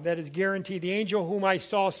outcome that is guaranteed. The angel whom I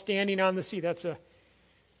saw standing on the sea, that's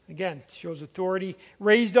again, shows authority,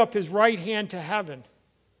 raised up his right hand to heaven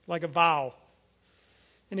like a vow.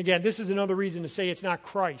 And again, this is another reason to say it's not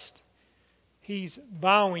Christ. He's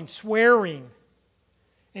vowing, swearing.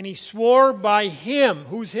 And he swore by him.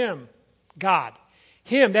 Who's him? God.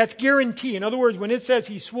 Him, that's guarantee. In other words, when it says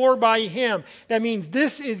he swore by him, that means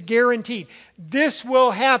this is guaranteed. This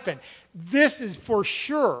will happen. This is for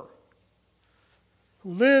sure.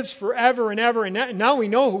 Who lives forever and ever. And now we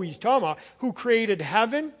know who he's talking about. Who created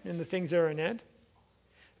heaven and the things that are in it.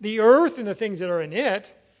 The earth and the things that are in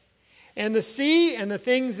it. And the sea and the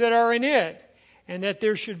things that are in it. And that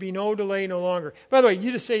there should be no delay no longer. By the way,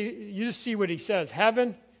 you just see what he says.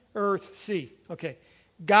 Heaven, earth, sea. Okay.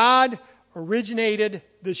 God originated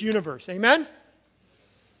this universe. Amen?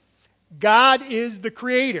 God is the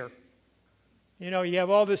creator. You have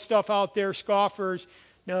all this stuff out there, scoffers.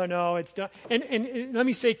 No, it's not. And let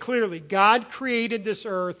me say clearly, God created this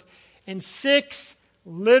earth in 6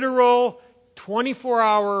 literal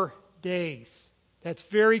 24-hour days. That's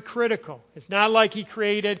very critical. It's not like he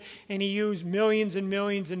created and he used millions and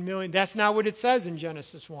millions and millions. That's not what it says in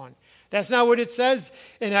Genesis 1. That's not what it says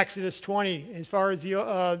in Exodus 20 as far as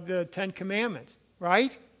the 10 Commandments.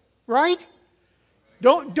 Right? Right?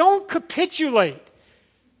 Don't capitulate.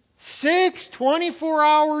 6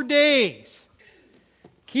 24-hour days.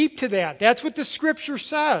 Keep to that. That's what the Scripture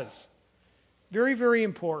says. Very, very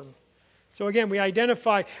important. So again, we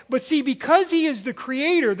identify. But see, because he is the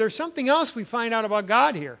creator, there's something else we find out about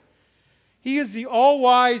God here. He is the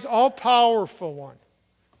all-wise, all-powerful one.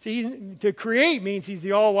 See, to create means he's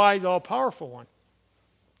the all-wise, all-powerful one.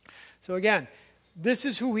 So again, this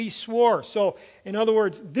is who he swore. So, in other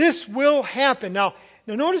words, this will happen. Now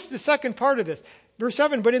notice the second part of this. Verse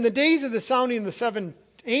 7, but in the days of the sounding of the seventh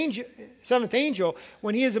angel,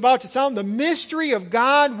 when he is about to sound, the mystery of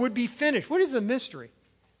God would be finished. What is the mystery?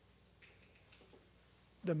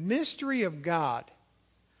 The mystery of God.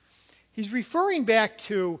 He's referring back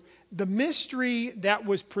to the mystery that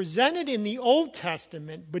was presented in the Old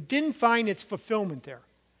Testament but didn't find its fulfillment there.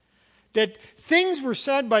 that things were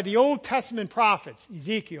said by the Old Testament prophets,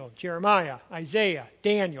 Ezekiel, Jeremiah, Isaiah,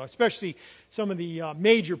 Daniel, especially some of the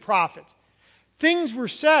major prophets. Things were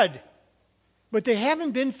said, but they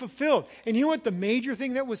haven't been fulfilled. And you know what the major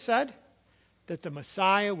thing that was said? That the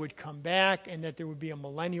Messiah would come back and that there would be a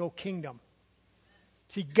millennial kingdom.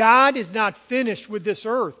 See, God is not finished with this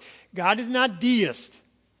earth. God is not deist.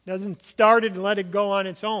 Doesn't start it and let it go on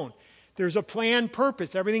its own. There's a planned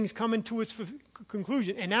purpose. Everything's coming to its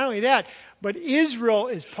conclusion. And not only that, but Israel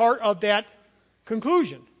is part of that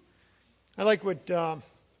conclusion. I like what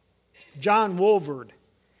John Wolford,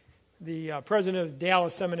 the president of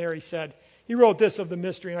Dallas Seminary, said. He wrote this of the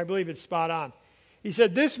mystery, and I believe it's spot on. He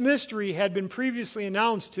said, "This mystery had been previously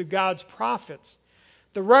announced to God's prophets.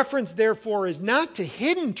 The reference, therefore, is not to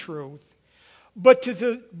hidden truth, but to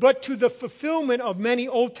the fulfillment of many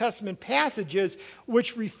Old Testament passages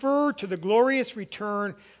which refer to the glorious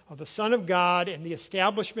return of the Son of God and the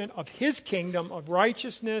establishment of His kingdom of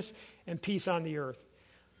righteousness and peace on the earth.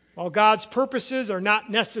 While God's purposes are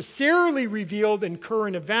not necessarily revealed in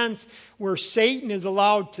current events where Satan is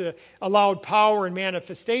allowed power and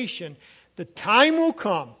manifestation, the time will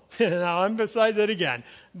come," and I'll emphasize that again,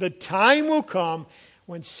 "the time will come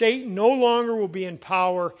when Satan no longer will be in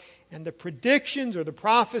power and the predictions or the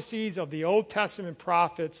prophecies of the Old Testament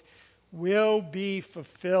prophets will be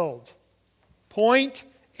fulfilled." Point,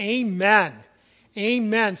 amen.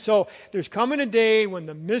 Amen. So there's coming a day when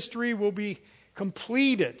the mystery will be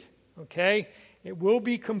completed. Okay? It will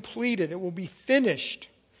be completed. It will be finished.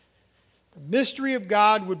 The mystery of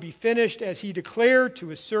God would be finished as He declared to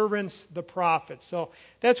His servants, the prophets. So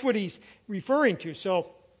that's what he's referring to.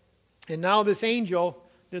 So, and now this angel,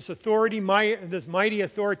 this mighty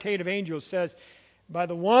authoritative angel says, by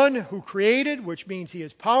the one who created, which means He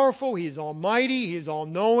is powerful, He is almighty, He is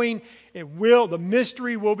all-knowing, the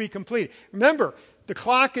mystery will be completed. Remember, the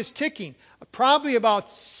clock is ticking. Probably about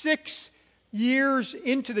 6 years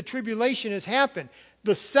into the tribulation has happened.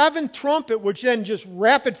 The seventh trumpet, which then just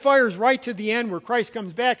rapid fires right to the end where Christ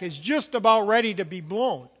comes back, is just about ready to be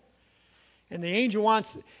blown. And the angel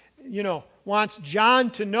wants John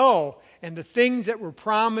to know, and the things that were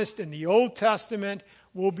promised in the Old Testament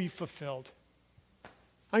will be fulfilled.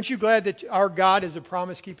 Aren't you glad that our God is a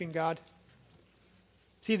promise-keeping God?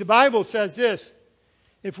 See, the Bible says this,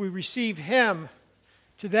 if we receive Him,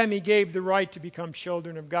 to them He gave the right to become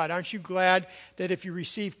children of God. Aren't you glad that if you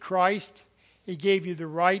receive Christ, He gave you the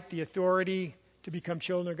right, the authority to become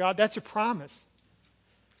children of God? That's a promise.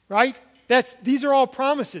 Right? These are all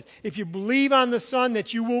promises. If you believe on the Son,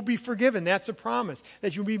 that you will be forgiven, that's a promise.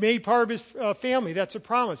 That you'll be made part of His family, that's a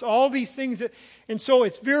promise. All these things. And so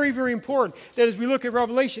it's very, very important that as we look at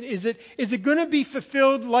Revelation, is it going to be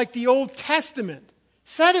fulfilled like the Old Testament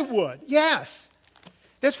said it would? Yes.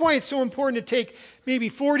 That's why it's so important to take maybe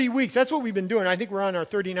 40 weeks. That's what we've been doing. I think we're on our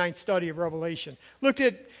 39th study of Revelation. We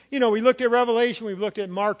looked at Revelation. We've looked at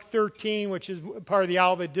Mark 13, which is part of the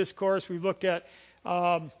Olivet Discourse. We've looked at,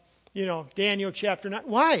 Daniel chapter 9.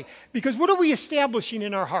 Why? Because what are we establishing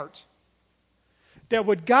in our hearts? That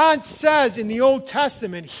what God says in the Old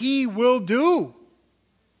Testament, He will do.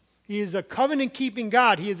 He is a covenant-keeping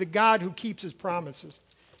God. He is a God who keeps His promises.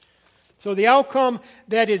 So the outcome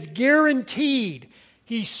that is guaranteed,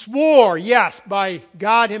 He swore, yes, by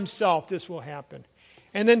God Himself, this will happen.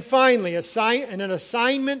 And then finally, an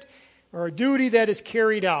assignment or a duty that is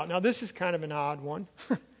carried out. Now, this is kind of an odd one.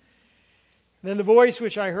 Then the voice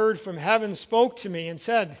which I heard from heaven spoke to me and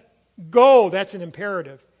said, "Go," that's an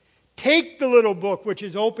imperative. "Take the little book which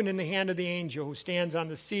is open in the hand of the angel who stands on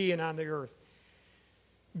the sea and on the earth.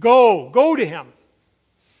 Go to him."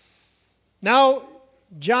 Now,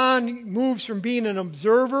 John moves from being an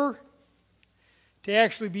observer to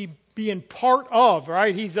actually being part of,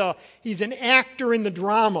 right? He's an actor in the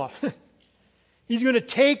drama. He's going to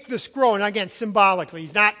take the scroll, and again, symbolically.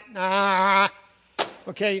 He's not,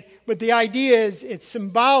 okay? But the idea is it's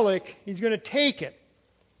symbolic. He's going to take it.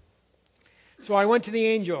 So I went to the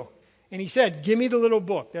angel, and he said, "Give me the little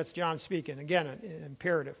book." That's John speaking. Again, an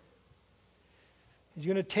imperative. He's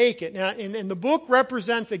going to take it. Now, and the book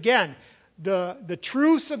represents, again, the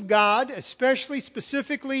truths of God,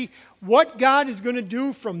 specifically what God is going to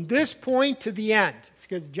do from this point to the end.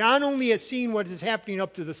 Because John only has seen what is happening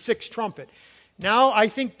up to the sixth trumpet. Now I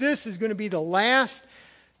think this is going to be the last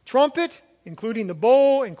trumpet, including the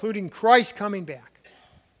bowl, including Christ coming back,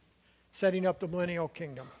 setting up the millennial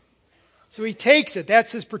kingdom. So he takes it.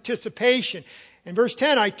 That's his participation. In verse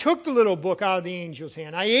 10, I took the little book out of the angel's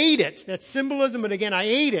hand. I ate it. That's symbolism, but again, I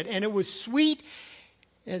ate it. And it was sweet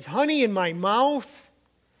as honey in my mouth.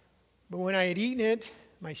 But when I had eaten it,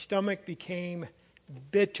 my stomach became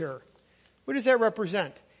bitter. What does that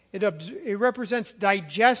represent? It represents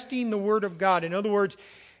digesting the Word of God. In other words,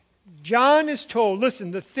 John is told,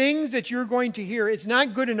 listen, the things that you're going to hear, it's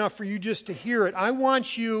not good enough for you just to hear it. I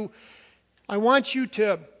want you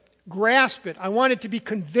to grasp it. I want it to be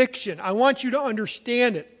conviction. I want you to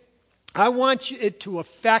understand it. I want it to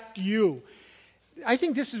affect you. I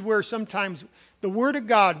think this is where sometimes the Word of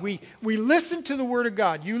God, we listen to the Word of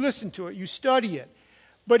God. You listen to it, you study it,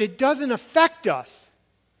 but it doesn't affect us.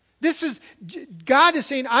 God is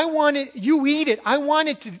saying, I want it, you eat it. I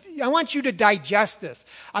want you to digest this.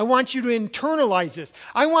 I want you to internalize this.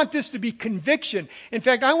 I want this to be conviction. In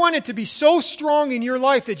fact, I want it to be so strong in your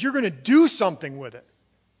life that you're going to do something with it.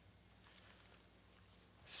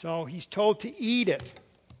 So he's told to eat it.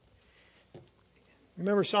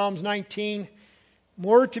 Remember Psalms 19?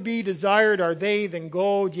 More to be desired are they than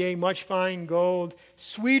gold, yea, much fine gold.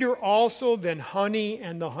 Sweeter also than honey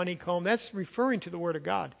and the honeycomb. That's referring to the Word of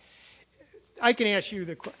God. I can ask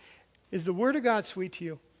you, is the Word of God sweet to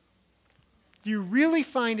you? Do you really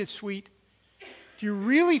find it sweet? Do you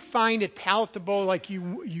really find it palatable, like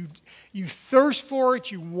you thirst for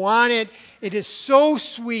it, you want it? It is so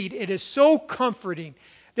sweet, it is so comforting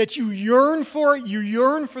that you yearn for it, you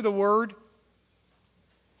yearn for the Word?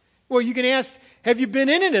 Well, you can ask, have you been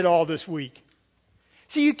in it at all this week?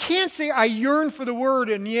 See, you can't say, I yearn for the Word,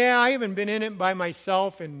 and I haven't been in it by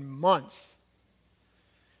myself in months.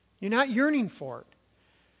 You're not yearning for it.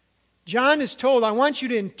 John is told,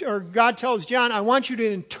 God tells John, I want you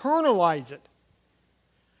to internalize it.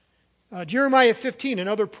 Jeremiah 15,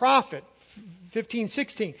 another prophet,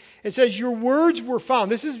 15:16. It says, your words were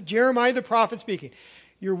found. This is Jeremiah the prophet speaking.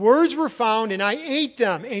 Your words were found, and I ate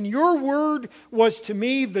them, and your word was to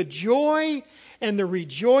me the joy and the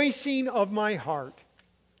rejoicing of my heart.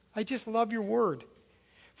 I just love your word.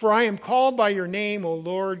 For I am called by your name, O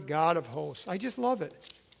Lord God of hosts. I just love it.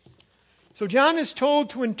 So John is told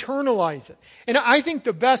to internalize it. And I think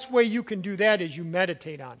the best way you can do that is you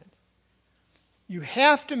meditate on it. You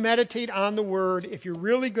have to meditate on the Word if you're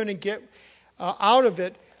really going to get out of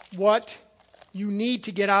it what you need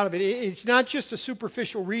to get out of it. It's not just a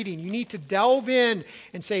superficial reading. You need to delve in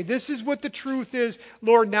and say, this is what the truth is.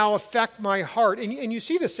 Lord, now affect my heart. And you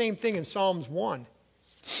see the same thing in Psalms 1.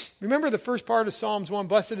 Remember the first part of Psalms 1,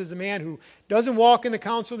 blessed is the man who doesn't walk in the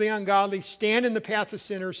counsel of the ungodly, stand in the path of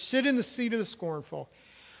sinners, sit in the seat of the scornful.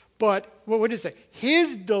 But, what does it say?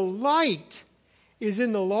 His delight is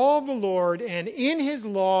in the law of the Lord, and in his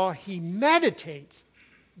law he meditates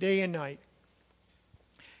day and night.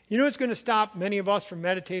 You know what's going to stop many of us from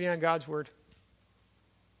meditating on God's Word?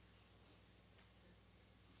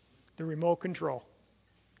 The remote control.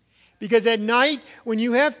 Because at night, when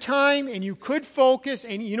you have time and you could focus,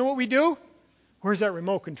 and you know what we do? Where's that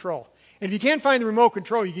remote control? And if you can't find the remote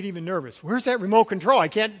control, you get even nervous. Where's that remote control? I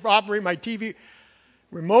can't operate my TV.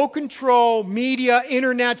 Remote control, media,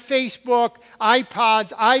 internet, Facebook,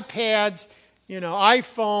 iPods, iPads,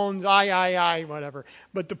 iPhones, whatever.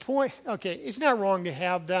 But the point, it's not wrong to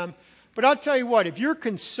have them. But I'll tell you what, if you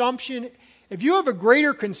have a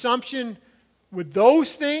greater consumption with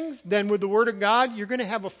those things than with the Word of God, you're going to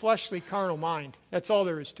have a fleshly, carnal mind. That's all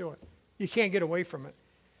there is to it. You can't get away from it.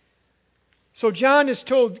 So John is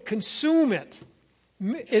told, consume it.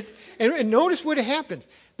 And notice what happens.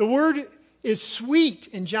 The Word is sweet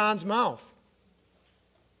in John's mouth.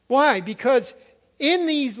 Why? Because in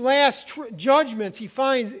these last judgments, he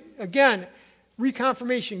finds, again,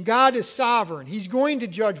 reconfirmation. God is sovereign. He's going to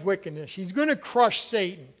judge wickedness. He's going to crush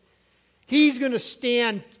Satan. He's going to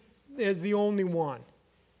stand as the only one.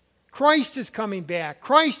 Christ is coming back.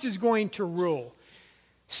 Christ is going to rule.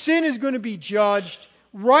 Sin is going to be judged.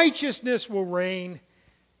 Righteousness will reign.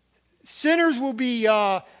 Sinners will be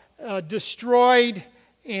destroyed,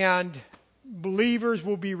 and believers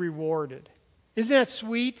will be rewarded. Isn't that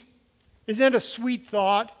sweet? Isn't that a sweet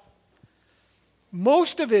thought?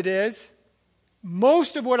 Most of it is.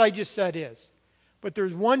 Most of what I just said is. But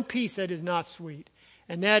there's one piece that is not sweet,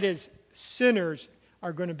 and that is sinners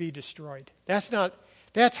are going to be destroyed. That's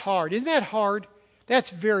hard. Isn't that hard? That's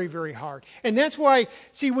very, very hard. And that's why,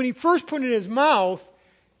 when he first put it in his mouth,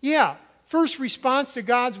 first response to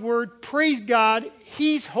God's word, praise God,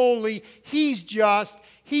 he's holy, he's just,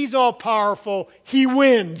 he's all powerful, he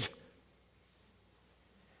wins.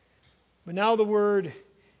 But now the word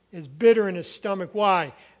is bitter in his stomach.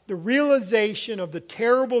 Why? The realization of the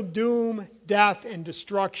terrible doom, death, and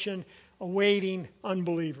destruction awaiting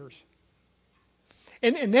unbelievers.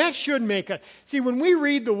 And that should make us... when we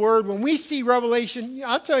read the Word, when we see Revelation,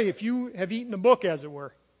 I'll tell you, if you have eaten the book, as it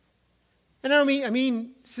were. And I mean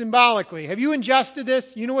symbolically. Have you ingested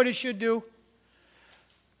this? You know what it should do?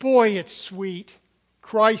 Boy, it's sweet.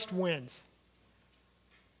 Christ wins.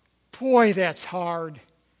 Boy, that's hard.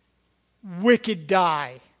 Wicked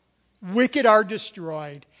die. Wicked are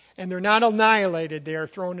destroyed. And they're not annihilated. They are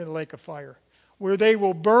thrown in the lake of fire, where they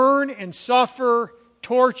will burn and suffer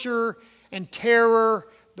torture and terror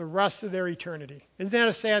the rest of their eternity. Isn't that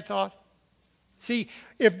a sad thought? See,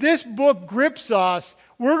 if this book grips us,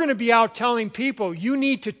 we're going to be out telling people, you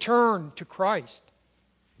need to turn to Christ.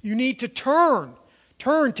 You need to turn.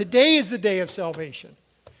 Turn. Today is the day of salvation.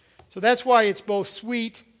 So that's why it's both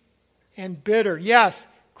sweet and bitter. Yes,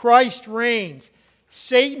 Christ reigns.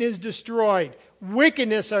 Satan is destroyed.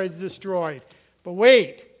 Wickedness is destroyed. But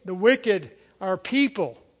wait, the wicked are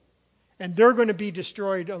people. And they're going to be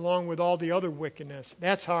destroyed along with all the other wickedness.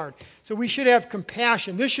 That's hard. So we should have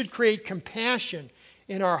compassion. This should create compassion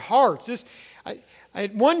in our hearts.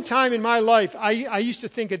 At one time in my life, I used to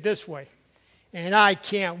think it this way. And I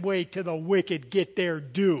can't wait till the wicked get their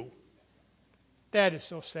due. That is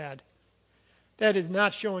so sad. That is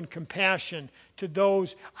not showing compassion to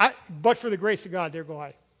those. But for the grace of God, there go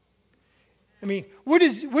I. I mean, what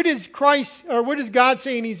is Christ, or what does God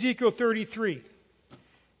say in Ezekiel 33?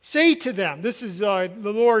 Say to them, this is the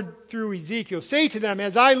Lord through Ezekiel, say to them,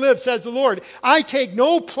 as I live, says the Lord, I take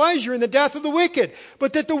no pleasure in the death of the wicked,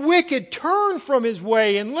 but that the wicked turn from his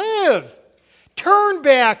way and live. Turn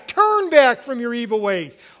back from your evil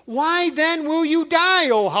ways. Why then will you die,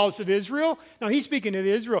 O house of Israel? Now he's speaking to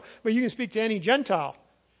Israel, but you can speak to any Gentile.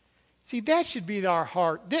 See, that should be our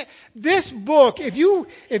heart. This book, if you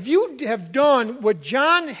have done what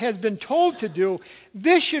John has been told to do,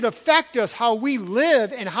 this should affect us how we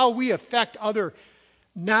live and how we affect other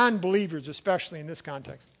non-believers, especially in this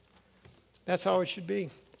context. That's how it should be.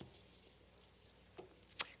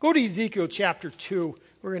 Go to Ezekiel chapter 2.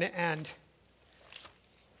 We're going to end.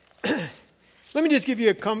 Let me just give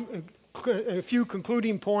you a few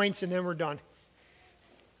concluding points and then we're done.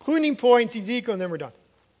 Concluding points, Ezekiel, and then we're done.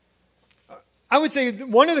 I would say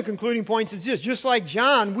one of the concluding points is this. Just like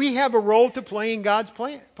John, we have a role to play in God's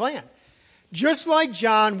plan. Just like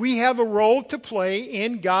John, we have a role to play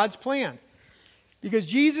in God's plan. Because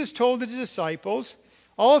Jesus told the disciples,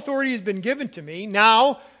 all authority has been given to me.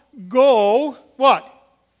 Now, go, what?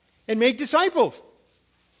 And make disciples.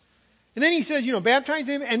 And then he says, baptize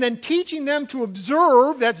them and then teaching them to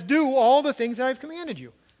observe, that's do all the things that I've commanded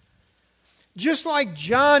you. Just like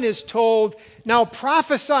John is told, now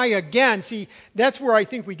prophesy again. See, that's where I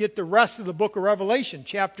think we get the rest of the book of Revelation,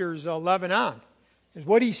 chapters 11 on. Is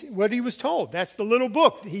what he was told. That's the little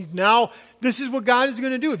book. This is what God is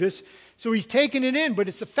going to do. So he's taken it in, but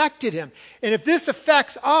it's affected him. And if this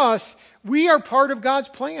affects us, we are part of God's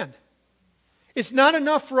plan. It's not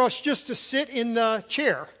enough for us just to sit in the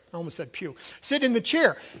chair. I almost said pew. Sit in the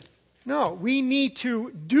chair. No, we need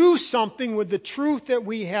to do something with the truth that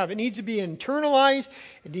we have. It needs to be internalized.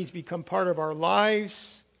 It needs to become part of our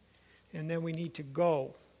lives. And then we need to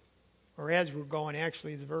go. Or as we're going,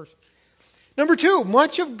 actually, is the verse. Number 2,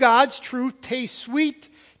 much of God's truth tastes sweet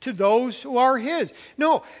to those who are His.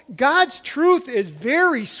 No, God's truth is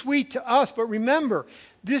very sweet to us. But remember,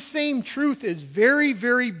 this same truth is very,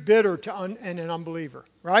 very bitter to an unbeliever.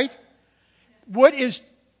 Right? What is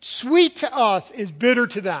sweet to us is bitter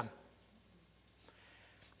to them.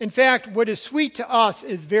 In fact, what is sweet to us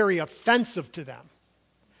is very offensive to them.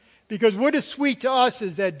 Because what is sweet to us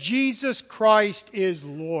is that Jesus Christ is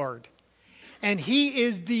Lord. And He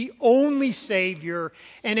is the only Savior.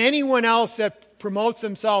 And anyone else that promotes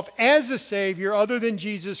himself as a Savior other than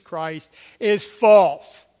Jesus Christ is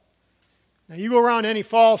false. Now you go around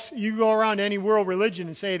any world religion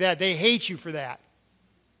and say that. They hate you for that.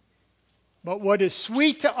 But what is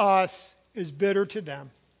sweet to us is bitter to them.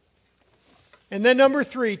 And then number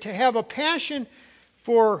 3, to have a passion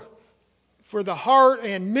for the heart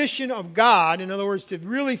and mission of God, in other words, to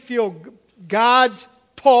really feel God's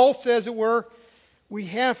pulse, as it were, we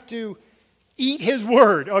have to eat His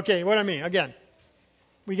Word. Okay, what I mean, again,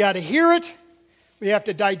 we got to hear it, we have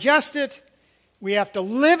to digest it, we have to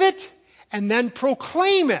live it, and then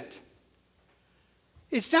proclaim it.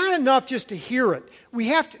 It's not enough just to hear it. We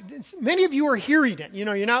have to. Many of you are hearing it.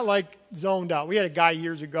 You're not like zoned out. We had a guy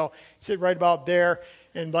years ago sit right about there,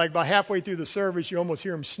 and like about halfway through the service, you almost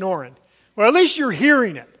hear him snoring. Well, at least you're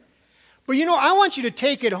hearing it. But I want you to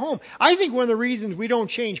take it home. I think one of the reasons we don't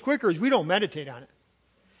change quicker is we don't meditate on it.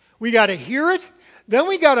 We got to hear it, then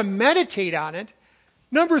we got to meditate on it.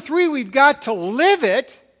 Number 3, we've got to live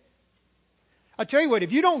it. I'll tell you what,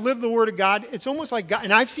 if you don't live the Word of God, it's almost like God,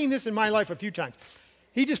 and I've seen this in my life a few times.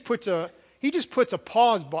 He just puts a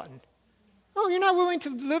pause button. Oh, you're not willing to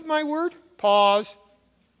live my word? Pause.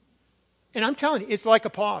 And I'm telling you, it's like a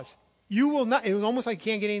pause. You will not. It was almost like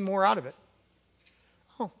you can't get any more out of it.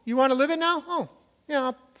 Oh, you want to live it now? Oh,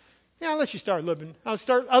 yeah. Yeah, I'll let you start living.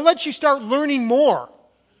 I'll let you start learning more.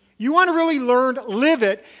 You want to really learn, live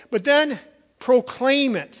it, but then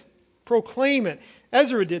proclaim it. Proclaim it.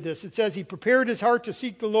 Ezra did this. It says he prepared his heart to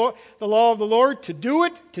seek the law of the Lord, to do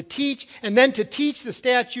it, to teach, and then to teach the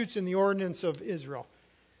statutes and the ordinance of Israel.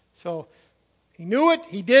 So he knew it,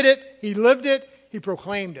 he did it, he lived it, he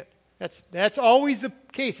proclaimed it. That's always the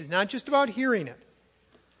case. It's not just about hearing it.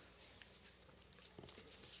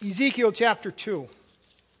 Ezekiel chapter 2.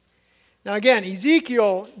 Now again,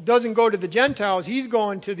 Ezekiel doesn't go to the Gentiles. He's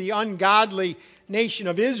going to the ungodly nation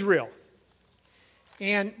of Israel.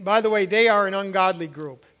 And by the way, they are an ungodly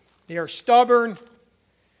group. They are stubborn.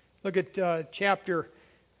 Look at chapter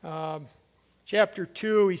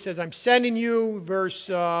 2. He says, I'm sending you, verse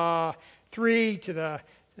 3,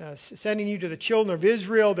 sending you to the children of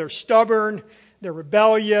Israel. They're stubborn. They're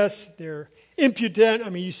rebellious. They're impudent. I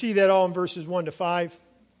mean, you see that all in verses 1 to 5.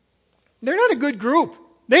 They're not a good group.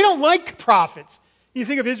 They don't like prophets. You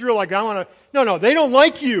think of Israel like, no, they don't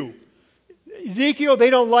like you. Ezekiel, they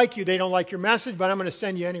don't like you. They don't like your message, but I'm going to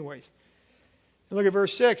send you anyways. And look at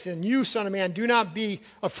verse 6. And you, son of man, do not be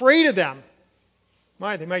afraid of them.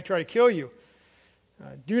 They might try to kill you.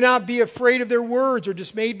 Do not be afraid of their words or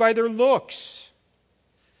dismayed by their looks.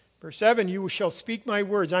 Verse 7, you shall speak my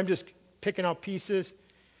words. I'm just picking out pieces.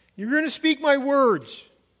 You're going to speak my words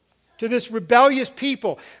to this rebellious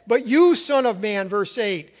people. But you, son of man, verse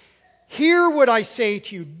 8, hear what I say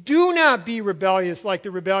to you. Do not be rebellious like the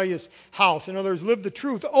rebellious house. In other words, live the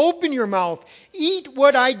truth. Open your mouth. Eat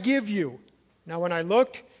what I give you. Now when I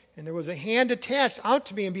looked, and there was a hand attached out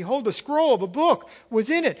to me, and behold, a scroll of a book was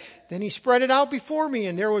in it. Then he spread it out before me,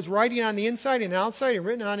 and there was writing on the inside and outside, and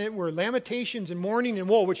written on it were lamentations and mourning and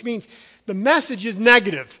woe, which means the message is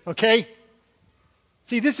negative, okay?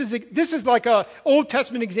 See, this is like an Old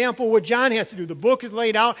Testament example of what John has to do. The book is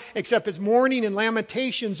laid out, except it's mourning and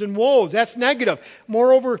lamentations and woes. That's negative.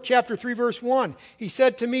 Moreover, chapter 3, verse 1, he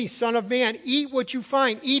said to me, Son of man, eat what you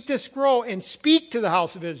find, eat this scroll, and speak to the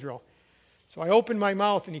house of Israel. So I opened my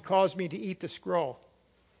mouth, and he caused me to eat the scroll.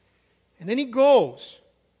 And then he goes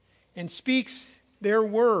and speaks their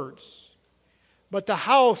words. But the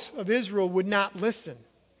house of Israel would not listen.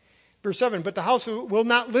 Verse 7, but the house will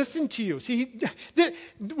not listen to you. See,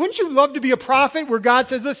 wouldn't you love to be a prophet where God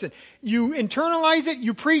says, listen, you internalize it,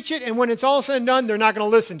 you preach it, and when it's all said and done, they're not going to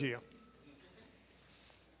listen to you.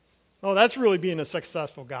 Oh, that's really being a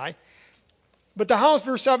successful guy. But the house,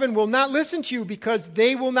 verse 7, will not listen to you because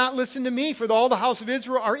they will not listen to me. For all the house of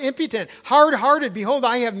Israel are impotent, hard-hearted. Behold,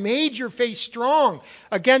 I have made your face strong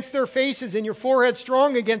against their faces and your forehead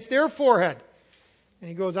strong against their forehead. And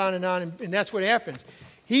he goes on, and that's what happens.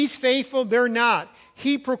 He's faithful, they're not.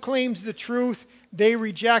 He proclaims the truth, they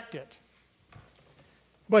reject it.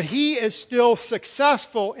 But he is still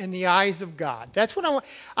successful in the eyes of God. That's what I want.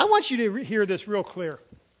 I want you to hear this real clear.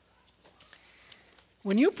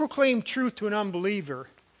 When you proclaim truth to an unbeliever,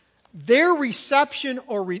 their reception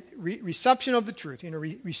or reception of the truth,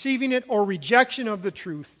 receiving it or rejection of the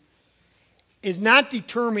truth, is not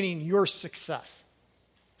determining your success.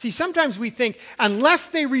 See, sometimes we think, unless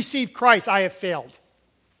they receive Christ, I have failed.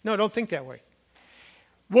 No, don't think that way.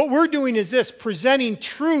 What we're doing is this, presenting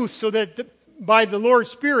truth so that by the Lord's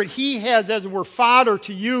Spirit, He has, as it were, fodder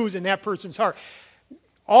to use in that person's heart.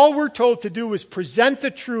 All we're told to do is present the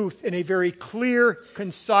truth in a very clear,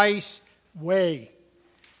 concise way.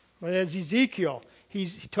 But as Ezekiel,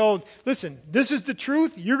 he's told, listen, this is the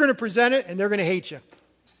truth, you're going to present it, and they're going to hate you.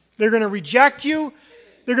 They're going to reject you,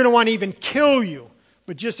 they're going to want to even kill you.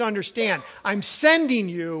 But just understand, I'm sending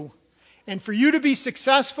you, and for you to be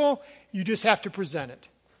successful, you just have to present it.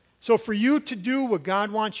 So for you to do what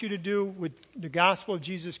God wants you to do with the gospel of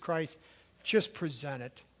Jesus Christ, just present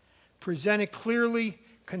it. Present it clearly,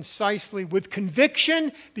 concisely, with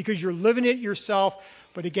conviction, because you're living it yourself.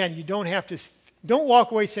 But again, you don't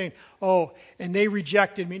walk away saying, oh, and they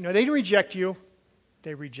rejected me. No, they didn't reject you.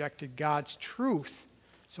 They rejected God's truth.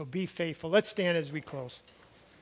 So be faithful. Let's stand as we close.